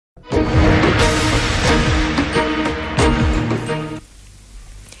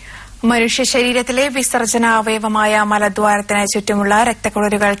മനുഷ്യ ശരീരത്തിലെ വിസർജന അവയവമായ മലദ്വാരത്തിന് ചുറ്റുമുള്ള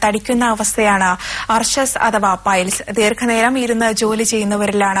രക്തക്കുഴലുകൾ തടിക്കുന്ന അവസ്ഥയാണ് അർഷസ് അഥവാ പൈൽസ്. ദീർഘനേരം ഇരുന്ന് ജോലി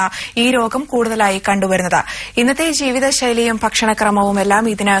ചെയ്യുന്നവരിലാണ് ഈ രോഗം കൂടുതലായി കണ്ടുവരുന്നത്. ഇന്നത്തെ ജീവിതശൈലിയും ഭക്ഷണക്രമവുമെല്ലാം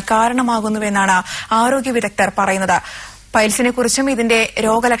ഇതിന് കാരണമാകുന്നുവെന്നാണ് ആരോഗ്യ വിദഗ്ധർ പറയുന്നത്. പൈൽസിനെക്കുറിച്ചും ഇതിന്റെ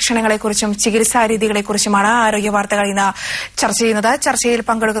രോഗലക്ഷണങ്ങളെക്കുറിച്ചും ചികിത്സാ രീതികളെക്കുറിച്ചുമാണ് ആരോഗ്യ വാർത്തകൾ ഇന്ന് ചർച്ച ചെയ്യുന്നത്. ചർച്ചയിൽ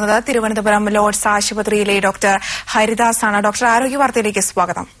പങ്കെടുക്കുന്നത് തിരുവനന്തപുരം ലോർഡ്സ് ആശുപത്രിയിലെ ഡോക്ടർ ഹരിദാസ് ആണ്. ഡോക്ടർ, ആരോഗ്യ വാർത്തയിലേക്ക്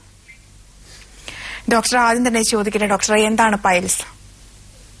സ്വാഗതം. ഡോക്ടർ, ആദ്യം തന്നെ ചോദിക്കട്ടെ ഡോക്ടർ, എന്താണ് പൈൽസ്?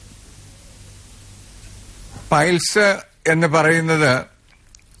 പൈൽസ് എന്ന് പറയുന്നത്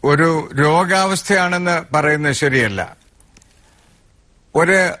ഒരു രോഗാവസ്ഥയാണെന്ന് പറയുന്നത് ശരിയല്ല.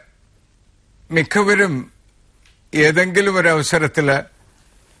 മിക്കവരും ഏതെങ്കിലും ഒരു അവസരത്തിൽ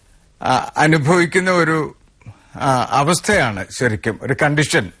അനുഭവിക്കുന്ന ഒരു അവസ്ഥയാണ് ശരിക്കും ഒരു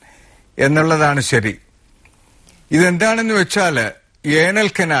കണ്ടീഷൻ എന്നുള്ളതാണ് ശരി. ഇതെന്താണെന്ന് വെച്ചാല് ഏനൽ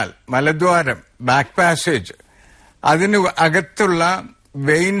കനാൽ, മലദ്വാരം, ബാക്ക് പാസേജ്, അതിന് അകത്തുള്ള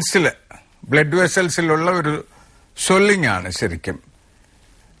വെയിൻസിൽ, ബ്ലഡ് വെസൽസിലുള്ള ഒരു സ്വെല്ലിംഗ് ആണ് ശരിക്കും.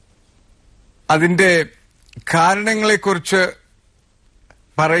 അതിന്റെ കാരണങ്ങളെക്കുറിച്ച്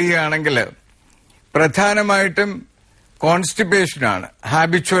പറയുകയാണെങ്കിൽ പ്രധാനമായിട്ടും കോൺസ്റ്റിപ്പേഷനാണ്.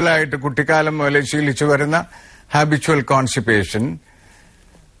 ഹാബിച്വലായിട്ട് കുട്ടിക്കാലം മുതലേ ശീലിച്ചു വരുന്ന ഹാബിച്വൽ കോൺസ്റ്റിപ്പേഷൻ,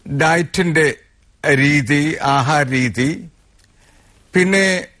 ഡയറ്റിന്റെ രീതി, ആഹാര രീതി, പിന്നെ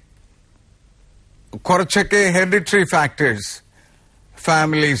കുറച്ചൊക്കെ ഹെറിഡിറ്ററി ഫാക്ടേഴ്സ്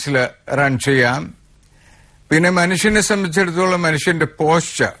ഫാമിലീസിൽ റൺ ചെയ്യാം. പിന്നെ മനുഷ്യനെ സംബന്ധിച്ചിടത്തോളം മനുഷ്യന്റെ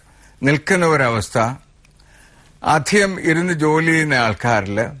പോസ്ചർ, നിൽക്കുന്ന ഒരവസ്ഥ, അധികം ഇരുന്ന് ജോലി ചെയ്യുന്ന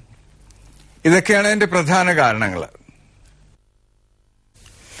ആൾക്കാരിൽ, ഇതൊക്കെയാണ് അതിന്റെ പ്രധാന കാരണങ്ങൾ.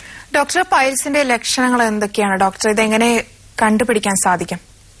 ഡോക്ടർ, പൈൽസിന്റെ ലക്ഷണങ്ങൾ എന്തൊക്കെയാണ് ഡോക്ടർ? ഇതെങ്ങനെ കണ്ടുപിടിക്കാൻ സാധിക്കും?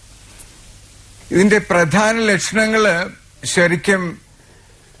 ഇതിന്റെ പ്രധാന ലക്ഷണങ്ങള് ശരിക്കും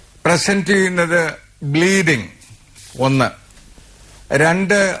പ്രസന്റ് ചെയ്യുന്നത് ബ്ലീഡിംഗ്, 1,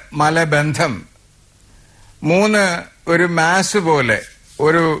 2 മലബന്ധം, 3 ഒരു മാസ് പോലെ,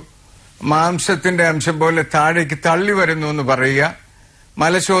 ഒരു മാംസത്തിന്റെ അംശം പോലെ താഴേക്ക് തള്ളി വരുന്നു എന്ന് പറയുക.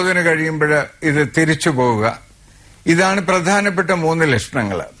 മലശോധന കഴിയുമ്പോൾ ഇത് തിരിച്ചു പോവുക. ഇതാണ് പ്രധാനപ്പെട്ട 3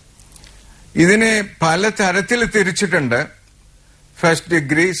 ലക്ഷണങ്ങൾ. ഇതിനെ പല തരത്തിൽ തിരിച്ചിട്ടുണ്ട്. First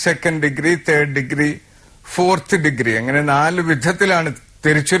degree, second degree, third degree, fourth degree, അങ്ങനെ 4 വിധത്തിലാണ്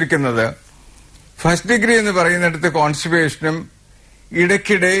തിരിച്ചിരിക്കുന്നത്. ഫസ്റ്റ് ഡിഗ്രി എന്ന് പറയുന്നിടത്ത് കോൺസ്റ്റിപ്പേഷനും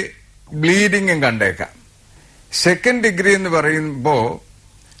ഇടയ്ക്കിടെ ബ്ലീഡിങ്ങും കണ്ടേക്കാം. സെക്കൻഡ് ഡിഗ്രി എന്ന് പറയുമ്പോൾ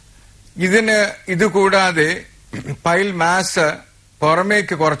ഇതുകൂടാതെ പൈൽ മാസ്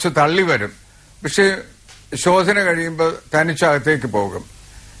പുറമേക്ക് കുറച്ച് തള്ളി വരും, പക്ഷെ ശോധന കഴിയുമ്പോൾ തനിച്ചകത്തേക്ക് പോകും.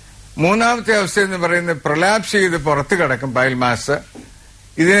 3ാമത്തെ അവസ്ഥ എന്ന് പറയുന്നത് പ്രൊലാപ്സ് ചെയ്ത് പുറത്ത് കിടക്കും പൈൽ മാസ്,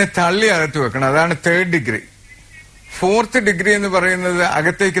 ഇതിനെ തള്ളി അകത്ത് വെക്കണം, അതാണ് തേർഡ് ഡിഗ്രി. ഫോർത്ത് ഡിഗ്രി എന്ന് പറയുന്നത്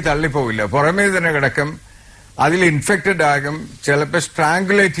അകത്തേക്ക് തള്ളിപ്പോവില്ല, പുറമേ തന്നെ കിടക്കും, അതിൽ ഇൻഫെക്റ്റഡ് ആകും, ചിലപ്പോൾ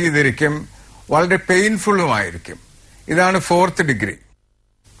സ്ട്രാങ്കുലേറ്റ് ചെയ്തിരിക്കും, വളരെ പെയിൻഫുള്ളുമായിരിക്കും. ഇതാണ് ഫോർത്ത് ഡിഗ്രി.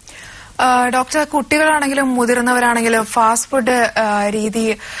 ഡോക്ടർ, കുട്ടികളാണെങ്കിലും മുതിർന്നവരാണെങ്കിലും ഫാസ്റ്റ് ഫുഡ് രീതി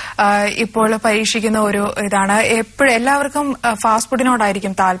ഇപ്പോൾ പരീക്ഷിക്കുന്ന ഒരു ഇതാണ്. എല്ലാവർക്കും ഫാസ്റ്റ്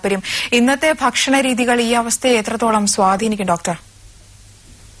ഫുഡിനോടായിരിക്കും താല്പര്യം. ഇന്നത്തെ ഭക്ഷണ രീതികൾ ഈ അവസ്ഥയെ എത്രത്തോളം സ്വാധീനിക്കും ഡോക്ടർ?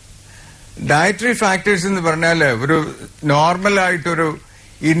 ഡയറ്ററി ഫാക്ടേഴ്സ് എന്ന് പറഞ്ഞാൽ ഒരു നോർമലായിട്ടൊരു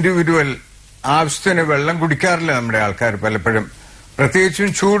ഇൻഡിവിജ്വൽ ആവശ്യത്തിന് വെള്ളം കുടിക്കാറില്ല നമ്മുടെ ആൾക്കാർ പലപ്പോഴും, പ്രത്യേകിച്ചും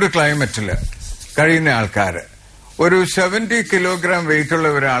ചൂട് ക്ലൈമറ്റിൽ കഴിയുന്ന ആൾക്കാർ. ഒരു 70 കിലോഗ്രാം വെയിറ്റ് ഉള്ള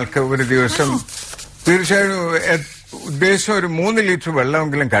ഒരാൾക്ക് ഒരു ദിവസം തീർച്ചയായും ഉദ്ദേശം ഒരു 3 ലിറ്റർ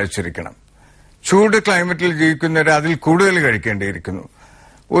വെള്ളമെങ്കിലും കഴിച്ചിരിക്കണം. ചൂട് ക്ലൈമറ്റിൽ ജീവിക്കുന്നവർ അതിൽ കൂടുതൽ കഴിക്കേണ്ടിയിരിക്കുന്നു.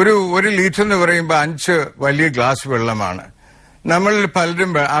 ഒരു ലിറ്റർ എന്ന് പറയുമ്പോൾ 5 വലിയ ഗ്ലാസ് വെള്ളമാണ്. നമ്മൾ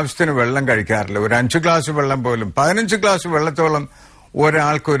പലരും ആവശ്യത്തിന് വെള്ളം കഴിക്കാറില്ല. ഒരു 5 ഗ്ലാസ് വെള്ളം പോലും, 15 ഗ്ലാസ് വെള്ളത്തോളം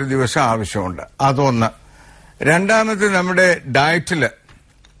ഒരാൾക്ക് ഒരു ദിവസം ആവശ്യമുണ്ട്. അതൊന്ന്. രണ്ടാമത്, നമ്മുടെ ഡയറ്റില്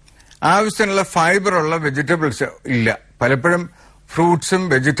ആവശ്യത്തിനുള്ള ഫൈബറുള്ള വെജിറ്റബിൾസ് ഇല്ല. പലപ്പോഴും ഫ്രൂട്ട്സും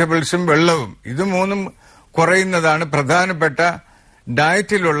വെജിറ്റബിൾസും വെള്ളവും, ഇത് 3ഉം കുറയുന്നതാണ് പ്രധാനപ്പെട്ട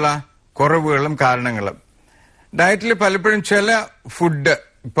ഡയറ്റിലുള്ള കുറവുകളും കാരണങ്ങളും. ഡയറ്റിൽ പലപ്പോഴും ചില ഫുഡ്,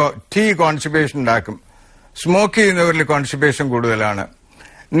 ഇപ്പോൾ ടീ കോൺസ്റ്റിപ്പേഷൻ ഉണ്ടാക്കും, സ്മോക്ക് ചെയ്യുന്നവരിൽ കോൺസ്റ്റിപ്പേഷൻ കൂടുതലാണ്.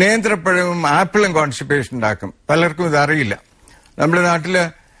 നേന്ത്രപ്പഴവും ആപ്പിളും കോൺസ്റ്റിപ്പേഷൻ ഉണ്ടാക്കും, പലർക്കും ഇതറിയില്ല. നമ്മുടെ നാട്ടില്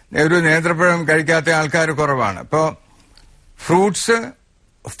ഒരു നേന്ത്രപ്പഴം കഴിക്കാത്ത ആൾക്കാർ കുറവാണ്. ഇപ്പോൾ ഫ്രൂട്ട്സ്,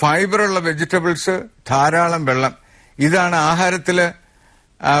 ഫൈബറുള്ള വെജിറ്റബിൾസ്, ധാരാളം വെള്ളം, ഇതാണ് ആഹാരത്തിൽ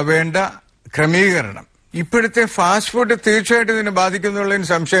വേണ്ട ക്രമീകരണം. ഇപ്പോഴത്തെ ഫാസ്റ്റ് ഫുഡ് തീർച്ചയായിട്ടും ഇതിനെ ബാധിക്കുന്നുള്ളതിന്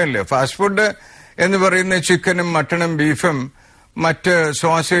സംശയമില്ല. ഫാസ്റ്റ് ഫുഡ് എന്ന് പറയുന്ന ചിക്കനും മട്ടണും ബീഫും മറ്റ്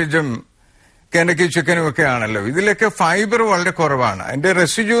സോസേജും കെനക്കി ചിക്കനും ഒക്കെ ആണല്ലോ. ഇതിലൊക്കെ ഫൈബർ വളരെ കുറവാണ്, അതിന്റെ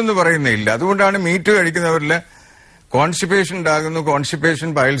റെസിഡ്യൂ എന്ന് പറയുന്നില്ല. അതുകൊണ്ടാണ് മീറ്റ് കഴിക്കുന്നവരിൽ കോൺസ്റ്റിപ്പേഷൻ ഉണ്ടാകുന്നു. കോൺസ്റ്റിപ്പേഷൻ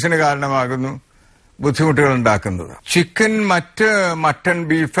പൈൽസിന് കാരണമാകുന്നു, ബുദ്ധിമുട്ടുകൾ ഉണ്ടാക്കുന്നത്. ചിക്കൻ, മട്ടൺ,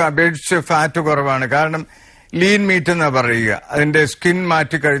 ബീഫ് അപേക്ഷിച്ച് ഫാറ്റ് കുറവാണ്. കാരണം ലീൻ മീറ്റ് എന്നാ പറയുക. അതിന്റെ സ്കിൻ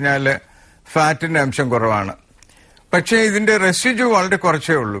മാറ്റിക്കഴിഞ്ഞാൽ ഫാറ്റിന്റെ അംശം കുറവാണ്. പക്ഷേ ഇതിന്റെ റെസിഡ്യൂ വളരെ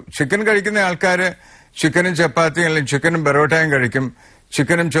കുറച്ചേ ഉള്ളൂ. ചിക്കൻ കഴിക്കുന്ന ആൾക്കാര് ചിക്കനും ചപ്പാത്തിയും അല്ലെങ്കിൽ ചിക്കനും പെറോട്ടയും കഴിക്കും,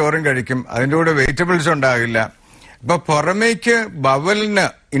 ചിക്കനും ചോറും കഴിക്കും. അതിന്റെ കൂടെ വെജിറ്റബിൾസ് ഉണ്ടാകില്ല. ഇപ്പൊ പുറമേക്ക് ബവലിന്,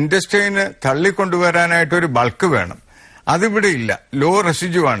 ഇൻഡസ്ട്രീന് തള്ളിക്കൊണ്ടുവരാനായിട്ട് ഒരു ബൾക്ക് വേണം. അതിവിടെ ഇല്ല. ലോ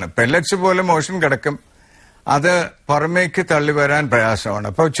റെസിഡ്യൂ ആണ്. പെല്ലറ്റ്സ് പോലെ മോഷൻ കിടക്കും. അത് പുറമേക്ക് തള്ളി വരാൻ പ്രയാസമാണ്.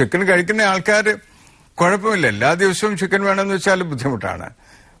 അപ്പൊ ചിക്കൻ കഴിക്കുന്ന ആൾക്കാര് കുഴപ്പമില്ല. എല്ലാ ദിവസവും ചിക്കൻ വേണമെന്ന് വെച്ചാൽ ബുദ്ധിമുട്ടാണ്.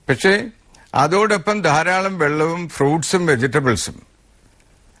 പക്ഷേ അതോടൊപ്പം ധാരാളം വെള്ളവും ഫ്രൂട്ട്സും വെജിറ്റബിൾസും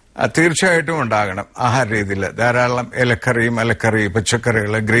തീർച്ചയായിട്ടും ഉണ്ടാകണം ആഹാര രീതിയിൽ. ധാരാളം ഇലക്കറി,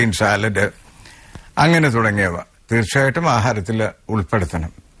 പച്ചക്കറികൾ, ഗ്രീൻ സാലഡ് അങ്ങനെ തുടങ്ങിയവ തീർച്ചയായിട്ടും ആഹാരത്തിൽ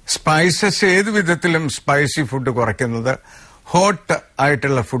ഉൾപ്പെടുത്തണം. സ്പൈസസ് ഏത് വിധത്തിലും സ്പൈസി ഫുഡ് കുറയ്ക്കുന്നത്, ഹോട്ട്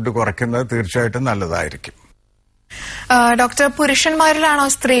ആയിട്ടുള്ള ഫുഡ് കുറയ്ക്കുന്നത് തീർച്ചയായിട്ടും നല്ലതായിരിക്കും. ഡോക്ടർ, പുരുഷന്മാരിലാണോ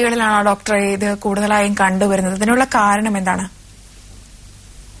സ്ത്രീകളിലാണോ ഡോക്ടർ ഇത് കൂടുതലായും കണ്ടുവരുന്നത്? ഇതിനുള്ള കാരണം എന്താണ്?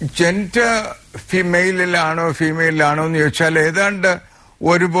 ജെൻഡർ ഫീമെയിലാണോ എന്ന് ചോദിച്ചാൽ ഏതാണ്ട്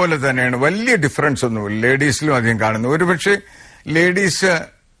ഒരുപോലെ തന്നെയാണ്. വലിയ ഡിഫറൻസ് ഒന്നുമില്ല. ലേഡീസിലും അധികം കാണുന്നു. ഒരുപക്ഷെ ലേഡീസ്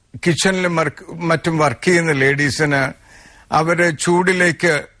കിച്ചണിലും മറ്റും വർക്ക് ചെയ്യുന്ന ലേഡീസിന് അവര്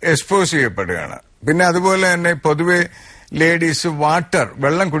ചൂടിലേക്ക് എക്സ്പോസ് ചെയ്യപ്പെടുകയാണ്. പിന്നെ അതുപോലെ തന്നെ പൊതുവെ ലേഡീസ്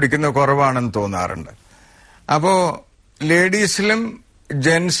വെള്ളം കുടിക്കുന്നത് കുറവാണെന്ന് തോന്നാറുണ്ട്. അപ്പോ ലേഡീസിലും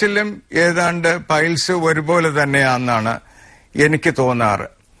ജെന്റ്സിലും ഏതാണ്ട് പൈൽസ് ഒരുപോലെ തന്നെയാണെന്നാണ് എനിക്ക് തോന്നാറ്.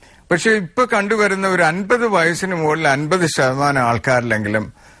 പക്ഷെ ഇപ്പൊ കണ്ടുവരുന്ന ഒരു 50 വയസ്സിന് മുകളിൽ 50% ആൾക്കാരിലെങ്കിലും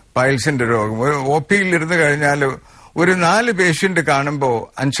പൈൽസിന്റെ രോഗം. ഒ പിയിൽ ഇരുന്ന് കഴിഞ്ഞാൽ ഒരു 4 പേഷ്യന്റ് കാണുമ്പോൾ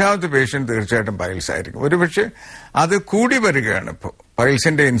 5ാമത്തെ പേഷ്യന്റ് തീർച്ചയായിട്ടും പൈൽസ് ആയിരിക്കും. ഒരുപക്ഷെ അത് കൂടി വരികയാണ് ഇപ്പോൾ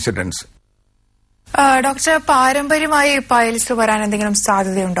പൈൽസിന്റെ ഇൻസിഡൻസ്. ഡോക്ടർ, പാരമ്പര്യമായി പൈൽസ് വരാൻ എന്തെങ്കിലും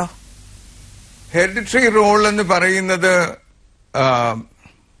സാധ്യതയുണ്ടോ? ഹെറിഡിറ്ററി റോൾ എന്ന് പറയുന്നത്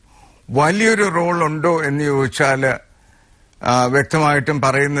വലിയൊരു റോൾ ഉണ്ടോ എന്ന് ചോദിച്ചാൽ വ്യക്തമായിട്ടും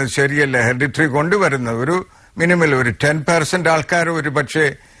പറയുന്നത് ശരിയല്ല. ഹെറിഡിറ്ററി കൊണ്ടുവരുന്നത് ഒരു മിനിമൽ ഒരു 10% ആൾക്കാർ ഒരു പക്ഷേ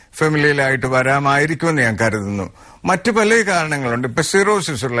ഫെമിലിയിലായിട്ട് വരാമായിരിക്കുമെന്ന് ഞാൻ കരുതുന്നു. മറ്റു പല കാരണങ്ങളുണ്ട്. ഇപ്പൊ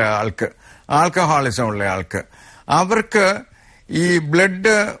സിറോസിസ് ഉള്ള ആൾക്ക്, ആൽക്കഹോളിസം ഉള്ള ആൾക്ക്, അവർക്ക് ഈ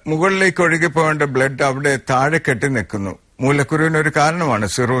ബ്ലഡ് മുകളിലേക്ക് ഒഴുകിപ്പോകേണ്ട ബ്ലഡ് അവിടെ താഴെ കെട്ടി നിൽക്കുന്നു. മൂലക്കുരുവിനൊരു കാരണമാണ്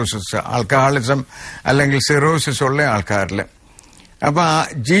സിറോസിസ്, ആൽക്കഹോളിസം അല്ലെങ്കിൽ സിറോസിസ് ഉള്ള ആൾക്കാരിൽ. അപ്പൊ ആ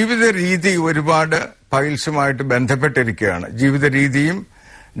ജീവിത രീതി ഒരുപാട് പൈൽസുമായിട്ട് ബന്ധപ്പെട്ടിരിക്കുകയാണ്. ജീവിത രീതിയും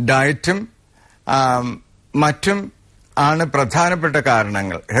ഡയറ്റും മറ്റും ആണ് പ്രധാനപ്പെട്ട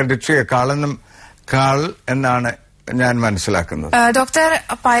കാരണങ്ങൾ. ഹെറിഡിറ്ററിയെക്കാളെന്നും എന്നാണ് ഞാൻ മനസ്സിലാക്കുന്നത്. ഡോക്ടർ,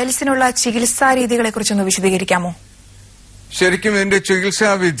 പൈൽസിനുള്ള ചികിത്സാ രീതികളെ കുറിച്ചൊന്ന് വിശദീകരിക്കാമോ? ശരിക്കും ഇതിന്റെ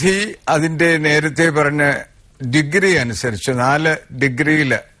ചികിത്സാ വിധി അതിന്റെ നേരത്തെ പറഞ്ഞ ഡിഗ്രി അനുസരിച്ച് 4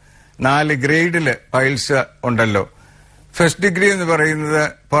 ഗ്രേഡില് പൈൽസ് ഉണ്ടല്ലോ. ഫസ്റ്റ് ഡിഗ്രി എന്ന് പറയുന്നത്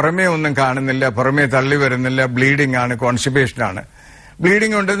പുറമേ ഒന്നും കാണുന്നില്ല, പുറമേ തള്ളി വരുന്നില്ല, ബ്ലീഡിംഗ് ആണ്, കോൺസ്റ്റിപ്പേഷൻ ആണ്.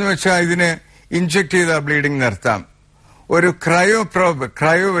 ബ്ലീഡിംഗ് ഉണ്ടെന്ന് വെച്ചാൽ ഇതിന് ഇൻജെക്ട് ചെയ്ത ബ്ലീഡിംഗ് നിർത്താം. ഒരു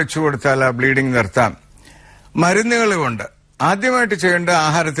ക്രയോ വെച്ചു കൊടുത്താൽ ആ ബ്ലീഡിംഗ് നിർത്താം. മരുന്നുകൾ കൊണ്ട് ആദ്യമായിട്ട് ചെയ്യേണ്ട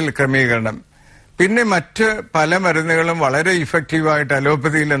ആഹാരത്തിൽ ക്രമീകരണം. പിന്നെ മറ്റ് പല മരുന്നുകളും വളരെ ഇഫക്റ്റീവായിട്ട്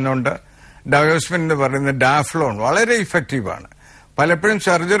അലോപ്പതിയിൽ നിന്നുണ്ട്. ഡയോസ്മിൻ എന്ന് പറയുന്ന ഡാഫ്ലോൺ വളരെ ഇഫക്റ്റീവാണ്. പലപ്പോഴും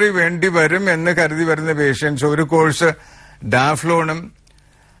സർജറി വേണ്ടി വരും എന്ന് കരുതി വരുന്ന പേഷ്യൻസ് ഒരു കോഴ്സ് ഡാഫ്ലോണും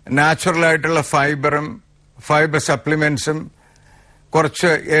നാച്ചുറലായിട്ടുള്ള ഫൈബർ സപ്ലിമെന്റ്സും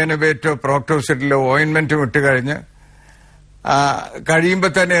കുറച്ച് ഏനവേറ്റോ പ്രോക്ടോസിറ്റിലോ ഓയിൻമെന്റും ഇട്ട്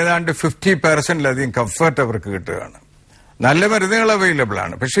കഴിയുമ്പോൾ തന്നെ ഏതാണ്ട് 50%ലധികം കംഫർട്ട് അവർക്ക് കിട്ടുകയാണ്. നല്ല മരുന്നുകൾ അവൈലബിൾ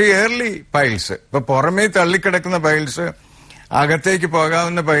ആണ്. പക്ഷേ ഏർലി പൈൽസ്, ഇപ്പൊ പുറമേ തള്ളിക്കിടക്കുന്ന പൈൽസ്, അകത്തേക്ക്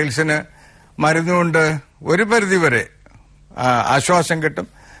പോകാവുന്ന പൈൽസിന് മരുന്നുകൊണ്ട് ഒരു പരിധിവരെ ആശ്വാസം കിട്ടും.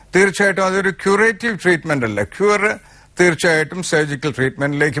 തീർച്ചയായിട്ടും അതൊരു ക്യൂറേറ്റീവ് ട്രീറ്റ്മെന്റ് അല്ല. ക്യൂർ തീർച്ചയായിട്ടും സർജിക്കൽ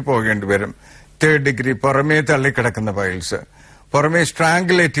ട്രീറ്റ്മെന്റിലേക്ക് പോകേണ്ടി വരും. 3rd ഡിഗ്രി പുറമേ തള്ളിക്കിടക്കുന്ന പൈൽസ്, പുറമേ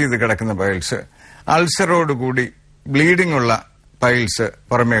സ്ട്രാങ്കുലേറ്റ് ചെയ്ത് കിടക്കുന്ന പൈൽസ്, അൾസറോടുകൂടി ബ്ലീഡിംഗ് ഉള്ള പൈൽസ്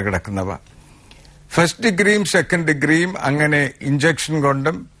പുറമേ കിടക്കുന്നവ. ഫസ്റ്റ് ഡിഗ്രിയും 2nd ഡിഗ്രിയും അങ്ങനെ ഇഞ്ചക്ഷൻ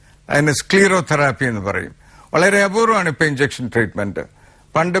കൊണ്ടും, അതിന് സ്ക്ലീറോതെറാപ്പി എന്ന് പറയും. വളരെ അപൂർവമാണ് ഇപ്പൊ ഇഞ്ചക്ഷൻ ട്രീറ്റ്മെന്റ്.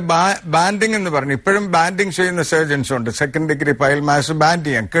 പണ്ട് ബാൻഡിങ് എന്ന് പറഞ്ഞു, ഇപ്പോഴും ബാൻഡിങ് ചെയ്യുന്ന സർജൻസ് ഉണ്ട്. 2nd degree pile mass band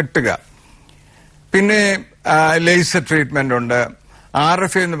ചെയ്യാൻ, കെട്ടുക. പിന്നെ ലേസർ ട്രീറ്റ്മെന്റ് ഉണ്ട്,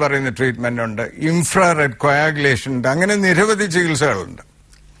 RFA എന്ന് പറയുന്ന ട്രീറ്റ്മെന്റ് ഉണ്ട്, ഇൻഫ്രാറെഡ് കൊയാഗുലേഷൻ ഉണ്ട്. അങ്ങനെ നിരവധി ചികിത്സകളുണ്ട്.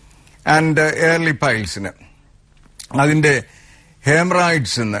 ആൻഡ് ഏർലി പൈൽസിന് അതിന്റെ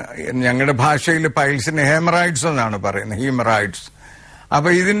ഹേമറോയിഡ്സ് എന്ന്, ഞങ്ങളുടെ ഭാഷയിൽ പൈൽസിന് ഹേമറോയിഡ്സ് എന്നാണ് പറയുന്നത്, ഹീമറോയിഡ്സ്. അപ്പൊ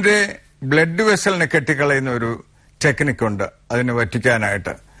ഇതിന്റെ ബ്ലഡ് വെസലിനെ കെട്ടിക്കളയുന്ന ഒരു ടെക്നിക് ഉണ്ട് അതിന്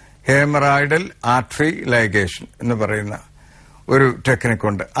വറ്റിക്കാനായിട്ട്. ഹേമറോയിഡൽ ആർട്ടറി ലൈഗേഷൻ എന്ന് പറയുന്ന ഒരു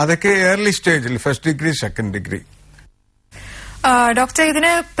ടെക്നിക്കുണ്ട്. അതൊക്കെ ഏർലി സ്റ്റേജിൽ, first degree, second degree. Doctor,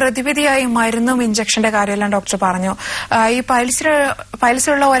 ഇതിന് പ്രതിവിധിയായി മരുന്നും ഇഞ്ചക്ഷന്റെ കാര്യമെല്ലാം ഡോക്ടർ പറഞ്ഞു. ഈ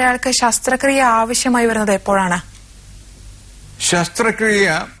പൈൽസിലുള്ള ഒരാൾക്ക് ശസ്ത്രക്രിയ ആവശ്യമായി വരുന്നത് എപ്പോഴാണ്? ശസ്ത്രക്രിയ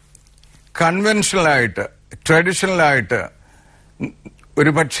കൺവെൻഷണലായിട്ട്, ട്രഡീഷണലായിട്ട്,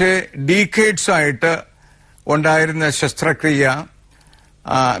 ഒരു പക്ഷേ ഡീക്കേഡ്സ് ആയിട്ട് ഉണ്ടായിരുന്ന ശസ്ത്രക്രിയ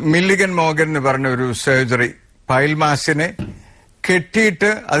മില്ലിഗൻ മോഗൻ എന്ന് പറഞ്ഞ ഒരു സർജറി, പൈൽ മാസിനെ കെട്ടിയിട്ട്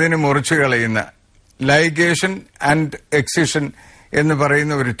അതിനെ മുറിച്ചു കളയുന്ന ലൈഗേഷൻ ആൻഡ് എക്സിഷൻ എന്ന്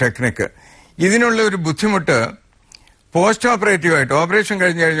പറയുന്ന ഒരു ടെക്നിക്ക്. ഇതിനുള്ള ഒരു ബുദ്ധിമുട്ട് പോസ്റ്റ് ഓപ്പറേറ്റീവായിട്ട്, ഓപ്പറേഷൻ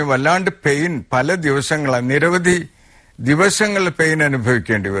കഴിഞ്ഞു കഴിഞ്ഞാൽ വല്ലാണ്ട് പെയിൻ, പല ദിവസങ്ങളാണ്, നിരവധി ദിവസങ്ങൾ പെയിൻ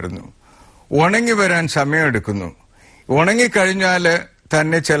അനുഭവിക്കേണ്ടി വരുന്നു. ഉണങ്ങി വരാൻ സമയമെടുക്കുന്നു. ഉണങ്ങിക്കഴിഞ്ഞാൽ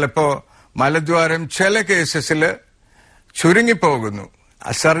തന്നെ ചിലപ്പോ മലദ്വാരം ചില കേസസിൽ ചുരുങ്ങിപ്പോകുന്നു,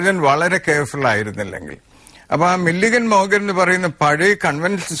 സർജൻ വളരെ കെയർഫുൾ ആയിരുന്നില്ലെങ്കിൽ. അപ്പൊ ആ മില്ലിഗൻ മോഗൻ എന്ന് പറയുന്ന പഴയ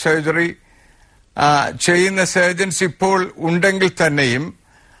കൺവെൻഷണൽ സർജറി ചെയ്യുന്ന സർജൻസ് ഇപ്പോൾ ഉണ്ടെങ്കിൽ തന്നെയും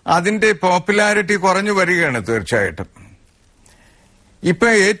അതിന്റെ പോപ്പുലാരിറ്റി കുറഞ്ഞു വരികയാണ് തീർച്ചയായിട്ടും. ഇപ്പൊ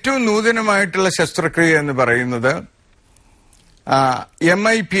ഏറ്റവും നൂതനമായിട്ടുള്ള ശസ്ത്രക്രിയ എന്ന് പറയുന്നത്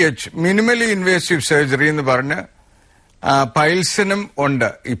MIPH, മിനിമലി ഇൻവേസീവ് സർജറി എന്ന് പറഞ്ഞ് പൈൽസിനും ഉണ്ട്.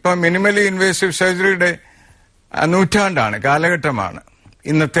 ഇപ്പൊ മിനിമലി ഇൻവേസീവ് സർജറിയുടെ നൂറ്റാണ്ടാണ്, കാലഘട്ടമാണ്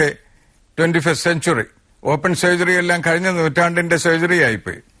ഇന്നത്തെ 21st സെഞ്ചുറി. ഓപ്പൺ സർജറി എല്ലാം കഴിഞ്ഞ നൂറ്റാണ്ടിന്റെ സർജറി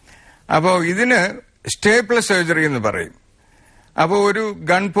ആയിപ്പോയി. അപ്പോൾ ഇതിന് സ്റ്റേപ്ലർ സർജറി എന്ന് പറയും. അപ്പോൾ ഒരു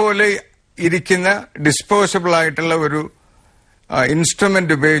ഗൺ പോലെ ഇരിക്കുന്ന ഡിസ്പോസബിൾ ആയിട്ടുള്ള ഒരു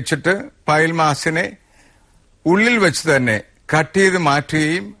ഇൻസ്ട്രുമെന്റ് ഉപയോഗിച്ചിട്ട് പൈൽ മാസിനെ ഉള്ളിൽ വെച്ച് തന്നെ കട്ട് ചെയ്ത്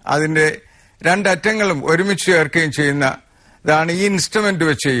മാറ്റുകയും അതിന്റെ രണ്ടറ്റങ്ങളും ഒരുമിച്ച് ചേർക്കുകയും ചെയ്യുന്നതാണ് ഈ ഇൻസ്ട്രുമെന്റ്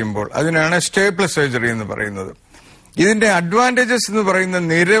വെച്ച് ചെയ്യുമ്പോൾ. അതിനാണ് സ്റ്റേപ്ലർ സർജറി എന്ന് പറയുന്നത്. ഇതിന്റെ അഡ്വാൻറ്റേജസ് എന്ന് പറയുന്നത്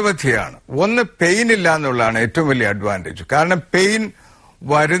നിരവധിയാണ്. ഒന്ന്, പെയിൻ ഇല്ല എന്നുള്ളതാണ് ഏറ്റവും വലിയ അഡ്വാൻറ്റേജ്. കാരണം പെയിൻ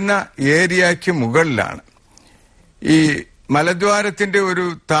വരുന്ന ഏരിയയ്ക്ക് മുകളിലാണ്. ഈ മലദ്വാരത്തിന്റെ ഒരു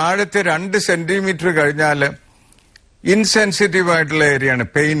താഴത്തെ 2 സെന്റിമീറ്റർ കഴിഞ്ഞാൽ ഇൻസെൻസിറ്റീവ് ആയിട്ടുള്ള ഏരിയയാണ്,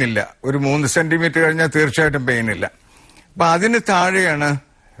 പെയിൻ ഇല്ല. ഒരു 3 സെന്റിമീറ്റർ കഴിഞ്ഞാൽ തീർച്ചയായിട്ടും പെയിൻ ഇല്ല. അപ്പൊ അതിന് താഴെയാണ്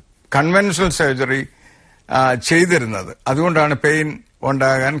കൺവെൻഷണൽ സർജറി ചെയ്തിരുന്നത്. അതുകൊണ്ടാണ് പെയിൻ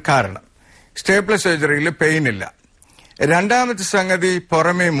ഉണ്ടാകാൻ കാരണം. സ്റ്റേപ്ലർ സർജറിയിൽ പെയിൻ ഇല്ല. രണ്ടാമത്തെ സംഗതി,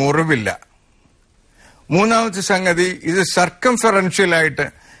 പുറമേ മുറിവില്ല. മൂന്നാമത്തെ സംഗതി, ഇത് സർക്കംഫറൻഷ്യലായിട്ട്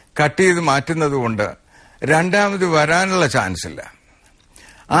കട്ട് ചെയ്ത് മാറ്റുന്നത് കൊണ്ട് രണ്ടാമത് വരാനുള്ള ചാൻസ് ഇല്ല.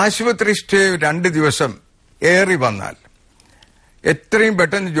 ആശുപത്രി സ്റ്റേ 2 ദിവസം ഏറി വന്നാൽ എത്രയും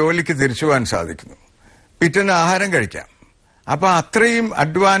പെട്ടെന്ന് ജോലിക്ക് തിരിച്ചു പോകാൻ സാധിക്കുന്നു. പിറ്റേന്ന് ആഹാരം കഴിക്കാം. അപ്പൊ അത്രയും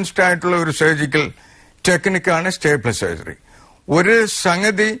അഡ്വാൻസ്ഡ് ആയിട്ടുള്ള ഒരു സർജിക്കൽ ടെക്നിക്കാണ് സ്റ്റേപ്ലർ സർജറി. ഒരു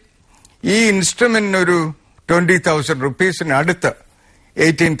സംഗതി, ഈ ഇൻസ്ട്രുമെന്റിന് ഒരു 20,000 റുപ്പീസിന് അടുത്ത്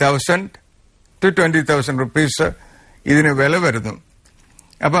 18,000 to 20,000 റുപ്പീസ് ഇതിന് വില വരുന്നു.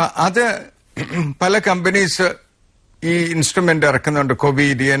 അപ്പൊ അത് പല കമ്പനീസ് ഈ ഇൻസ്ട്രുമെന്റ് ഇറക്കുന്നുണ്ട്.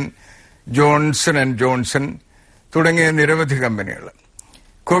 കൊവീഡിയൻ, ജോൺസൺ ആൻഡ് ജോൺസൺ തുടങ്ങിയ നിരവധി കമ്പനികൾ.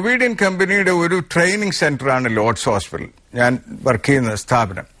 കൊവീഡിയൻ കമ്പനിയുടെ ഒരു ട്രെയിനിങ് സെന്ററാണ് ലോർഡ്സ് ഹോസ്പിറ്റൽ, ഞാൻ വർക്ക് ചെയ്യുന്ന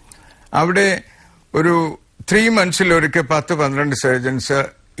സ്ഥാപനം. അവിടെ ഒരു 3 monthsലൊരിക്കൽ 10-12 സർജൻസ്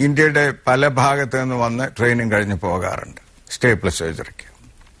ഇന്ത്യയുടെ പല ഭാഗത്തു നിന്ന് വന്ന് ട്രെയിനിങ് കഴിഞ്ഞ് പോകാറുണ്ട് സ്റ്റേപ്ലർ സർജറിക്ക്.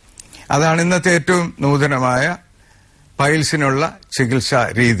 അതാണ് ഇന്നത്തെ ഏറ്റവും നൂതനമായ പൈൽസിനുള്ള ചികിത്സാ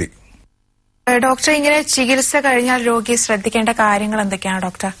രീതി. ഡോക്ടർ, ഇങ്ങനെ ചികിത്സ കഴിഞ്ഞാൽ രോഗി ശ്രദ്ധിക്കേണ്ട കാര്യങ്ങൾ എന്തൊക്കെയാണ്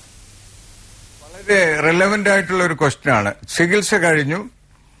ഡോക്ടർ? വളരെ റെലവന്റ് ആയിട്ടുള്ള ഒരു ക്വസ്റ്റ്യൻ ആണ്. ചികിത്സ കഴിഞ്ഞു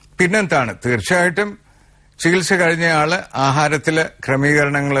പിന്നെന്താണ്? തീർച്ചയായിട്ടും ചികിത്സ കഴിഞ്ഞ ആള് ആഹാരത്തില്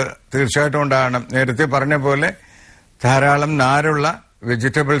ക്രമീകരണങ്ങൾ തീർച്ചയായിട്ടും ഉണ്ടാകണം. നേരത്തെ പറഞ്ഞ പോലെ ധാരാളം നാരുള്ള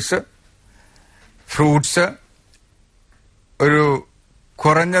വെജിറ്റബിൾസ്, ഫ്രൂട്ട്സ്, ഒരു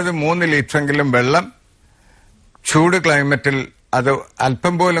കുറഞ്ഞത് 3 ലിറ്ററെങ്കിലും വെള്ളം, ചൂട് ക്ലൈമറ്റിൽ അത്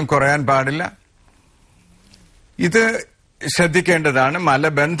അല്പം പോലും കുറയാൻ പാടില്ല. ഇത് ശ്രദ്ധിക്കേണ്ടതാണ്.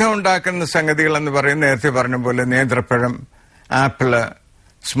 മലബന്ധം ഉണ്ടാക്കുന്ന സംഗതികൾ എന്ന് പറയുന്ന നേരത്തെ പറഞ്ഞ പോലെ നേന്ത്രപ്പഴം, apple,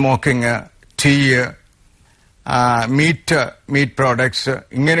 smoking, tea, meet products,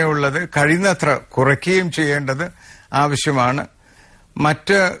 ഇങ്ങനെയുള്ളത് കഴിയുന്നത്ര കുറയ്ക്കുകയും ചെയ്യേണ്ടത് ആവശ്യമാണ്.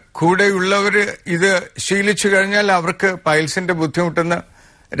 മറ്റ് കൂടെയുള്ളവര് ഇത് ശീലിച്ചു കഴിഞ്ഞാൽ അവർക്ക് പൈൽസിന്റെ ബുദ്ധിമുട്ടെന്ന്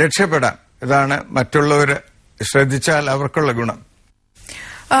രക്ഷപ്പെടാം. ഇതാണ് മറ്റുള്ളവർ ശ്രദ്ധിച്ചാൽ അവർക്കുള്ള ഗുണം.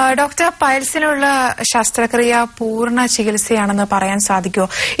 ഡോക്ടർ, പൈൽസിനുള്ള ശസ്ത്രക്രിയ പൂർണ്ണ ചികിത്സയാണെന്ന് പറയാൻ സാധിക്കുമോ?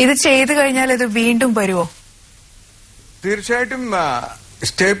 ഇത് ചെയ്തു കഴിഞ്ഞാൽ ഇത് വീണ്ടും വരുമോ? തീർച്ചയായിട്ടും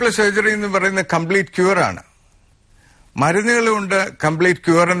സ്റ്റേപ്ലർ സർജറി എന്ന് പറയുന്ന കംപ്ലീറ്റ് ക്യൂർ ആണ്. മരുന്നുകളുണ്ട്, കംപ്ലീറ്റ്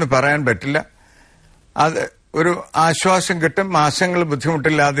ക്യൂർ എന്ന് പറയാൻ പറ്റില്ല. അത് ഒരു ആശ്വാസം കിട്ടും, മാസങ്ങൾ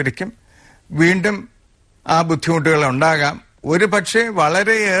ബുദ്ധിമുട്ടില്ലാതിരിക്കും. വീണ്ടും ആ ബുദ്ധിമുട്ടുകൾ ഉണ്ടാകാം. ഒരു പക്ഷേ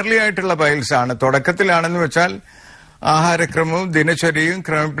വളരെ ഏർലി ആയിട്ടുള്ള പൈൽസ് ആണ്. തുടക്കത്തിലാണെന്ന് വെച്ചാൽ ആഹാരക്രമവും ദിനചര്യയും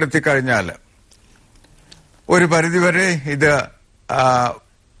ക്രമപ്പെടുത്തി കഴിഞ്ഞാൽ ഒരു പരിധിവരെ ഇത്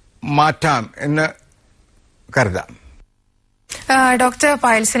മാറ്റാം എന്ന് കരുതാം. ഡോക്ടർ,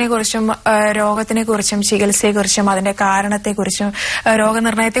 പൈൽസിനെ കുറിച്ചും രോഗത്തിനെ കുറിച്ചും ചികിത്സയെക്കുറിച്ചും അതിന്റെ കാരണത്തെക്കുറിച്ചും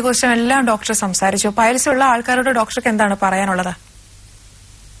രോഗനിർണയത്തെക്കുറിച്ചും എല്ലാം ഡോക്ടർ സംസാരിച്ചു. പൈൽസ് ഉള്ള ആൾക്കാരോട് ഡോക്ടർക്ക് എന്താണ് പറയാനുള്ളത്?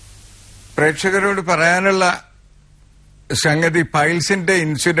 പ്രേക്ഷകരോട് പറയാനുള്ള സംഗതി, പൈൽസിന്റെ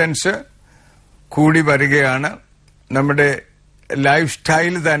ഇൻസിഡൻസ് കൂടി വരികയാണ്. നമ്മുടെ ലൈഫ്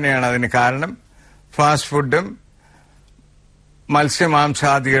സ്റ്റൈൽ തന്നെയാണ് അതിന് കാരണം. ഫാസ്റ്റ് ഫുഡും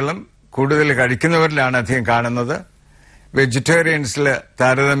മത്സ്യമാംസാദികളും കൂടുതൽ കഴിക്കുന്നവരിലാണ് അധികം കാണുന്നത്. വെജിറ്റേറിയൻസിൽ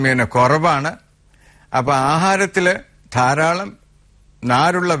താരതമ്യേന കുറവാണ്. അപ്പൊ ആഹാരത്തില് ധാരാളം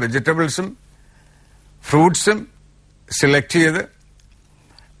നാരുള്ള വെജിറ്റബിൾസും ഫ്രൂട്ട്സും സെലക്ട് ചെയ്ത്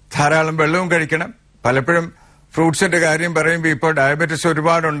ധാരാളം വെള്ളവും കഴിക്കണം. പലപ്പോഴും ഫ്രൂട്ട്സിന്റെ കാര്യം പറയുമ്പോൾ ഇപ്പോൾ ഡയബറ്റിസ്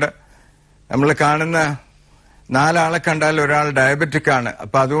ഒരുപാടുണ്ട്. നമ്മൾ കാണുന്ന 4 ആളെ കണ്ടാൽ ഒരാൾ ഡയബറ്റിക് ആണ്.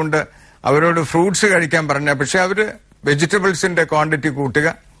 അപ്പൊ അതുകൊണ്ട് അവരോട് ഫ്രൂട്ട്സ് കഴിക്കാൻ പറഞ്ഞ, പക്ഷെ അവര് വെജിറ്റബിൾസിന്റെ ക്വാണ്ടിറ്റി കൂട്ടുക,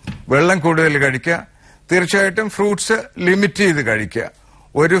 വെള്ളം കൂടുതൽ കഴിക്കുക, തീർച്ചയായിട്ടും ഫ്രൂട്ട്സ് ലിമിറ്റ് ചെയ്ത് കഴിക്കുക.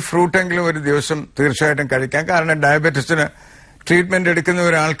 ഒരു ഫ്രൂട്ടെങ്കിലും ഒരു ദിവസം തീർച്ചയായിട്ടും കഴിക്കാം. കാരണം ഡയബറ്റിസിന് ട്രീറ്റ്മെന്റ് എടുക്കുന്ന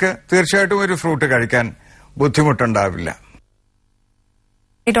ഒരാൾക്ക് തീർച്ചയായിട്ടും ഒരു ഫ്രൂട്ട് കഴിക്കാൻ ബുദ്ധിമുട്ടുണ്ടാവില്ല.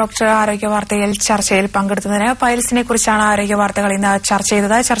 ഡോക്ടർ ആരോഗ്യ വാർത്തയിൽ ചർച്ചയിൽ പങ്കെടുത്തതിന് പൈൽസിനെ കുറിച്ചാണ് ആരോഗ്യ വാർത്തകൾ ഇന്ന് ചർച്ച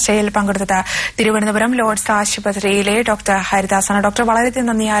ചെയ്തത്. ചർച്ചയിൽ പങ്കെടുത്തത് തിരുവനന്തപുരം ലോർഡ്സ് ആശുപത്രിയിലെ ഡോക്ടർ ഹരിദാസാണ്. ഡോക്ടർ, വളരെയധികം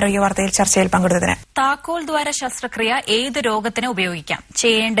നന്ദി ആരോഗ്യ വാർത്തയിൽ ചർച്ചയിൽ പങ്കെടുത്തതിന്. താക്കോൽ ദ്വാര ശസ്ത്രക്രിയ ഏത് രോഗത്തിന് ഉപയോഗിക്കാം,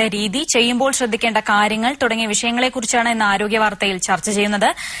 ചെയ്യേണ്ട രീതി, ചെയ്യുമ്പോൾ ശ്രദ്ധിക്കേണ്ട കാര്യങ്ങൾ തുടങ്ങിയ വിഷയങ്ങളെക്കുറിച്ചാണ് ഇന്ന് ആരോഗ്യ വാർത്തയിൽ ചർച്ച ചെയ്യുന്നത്.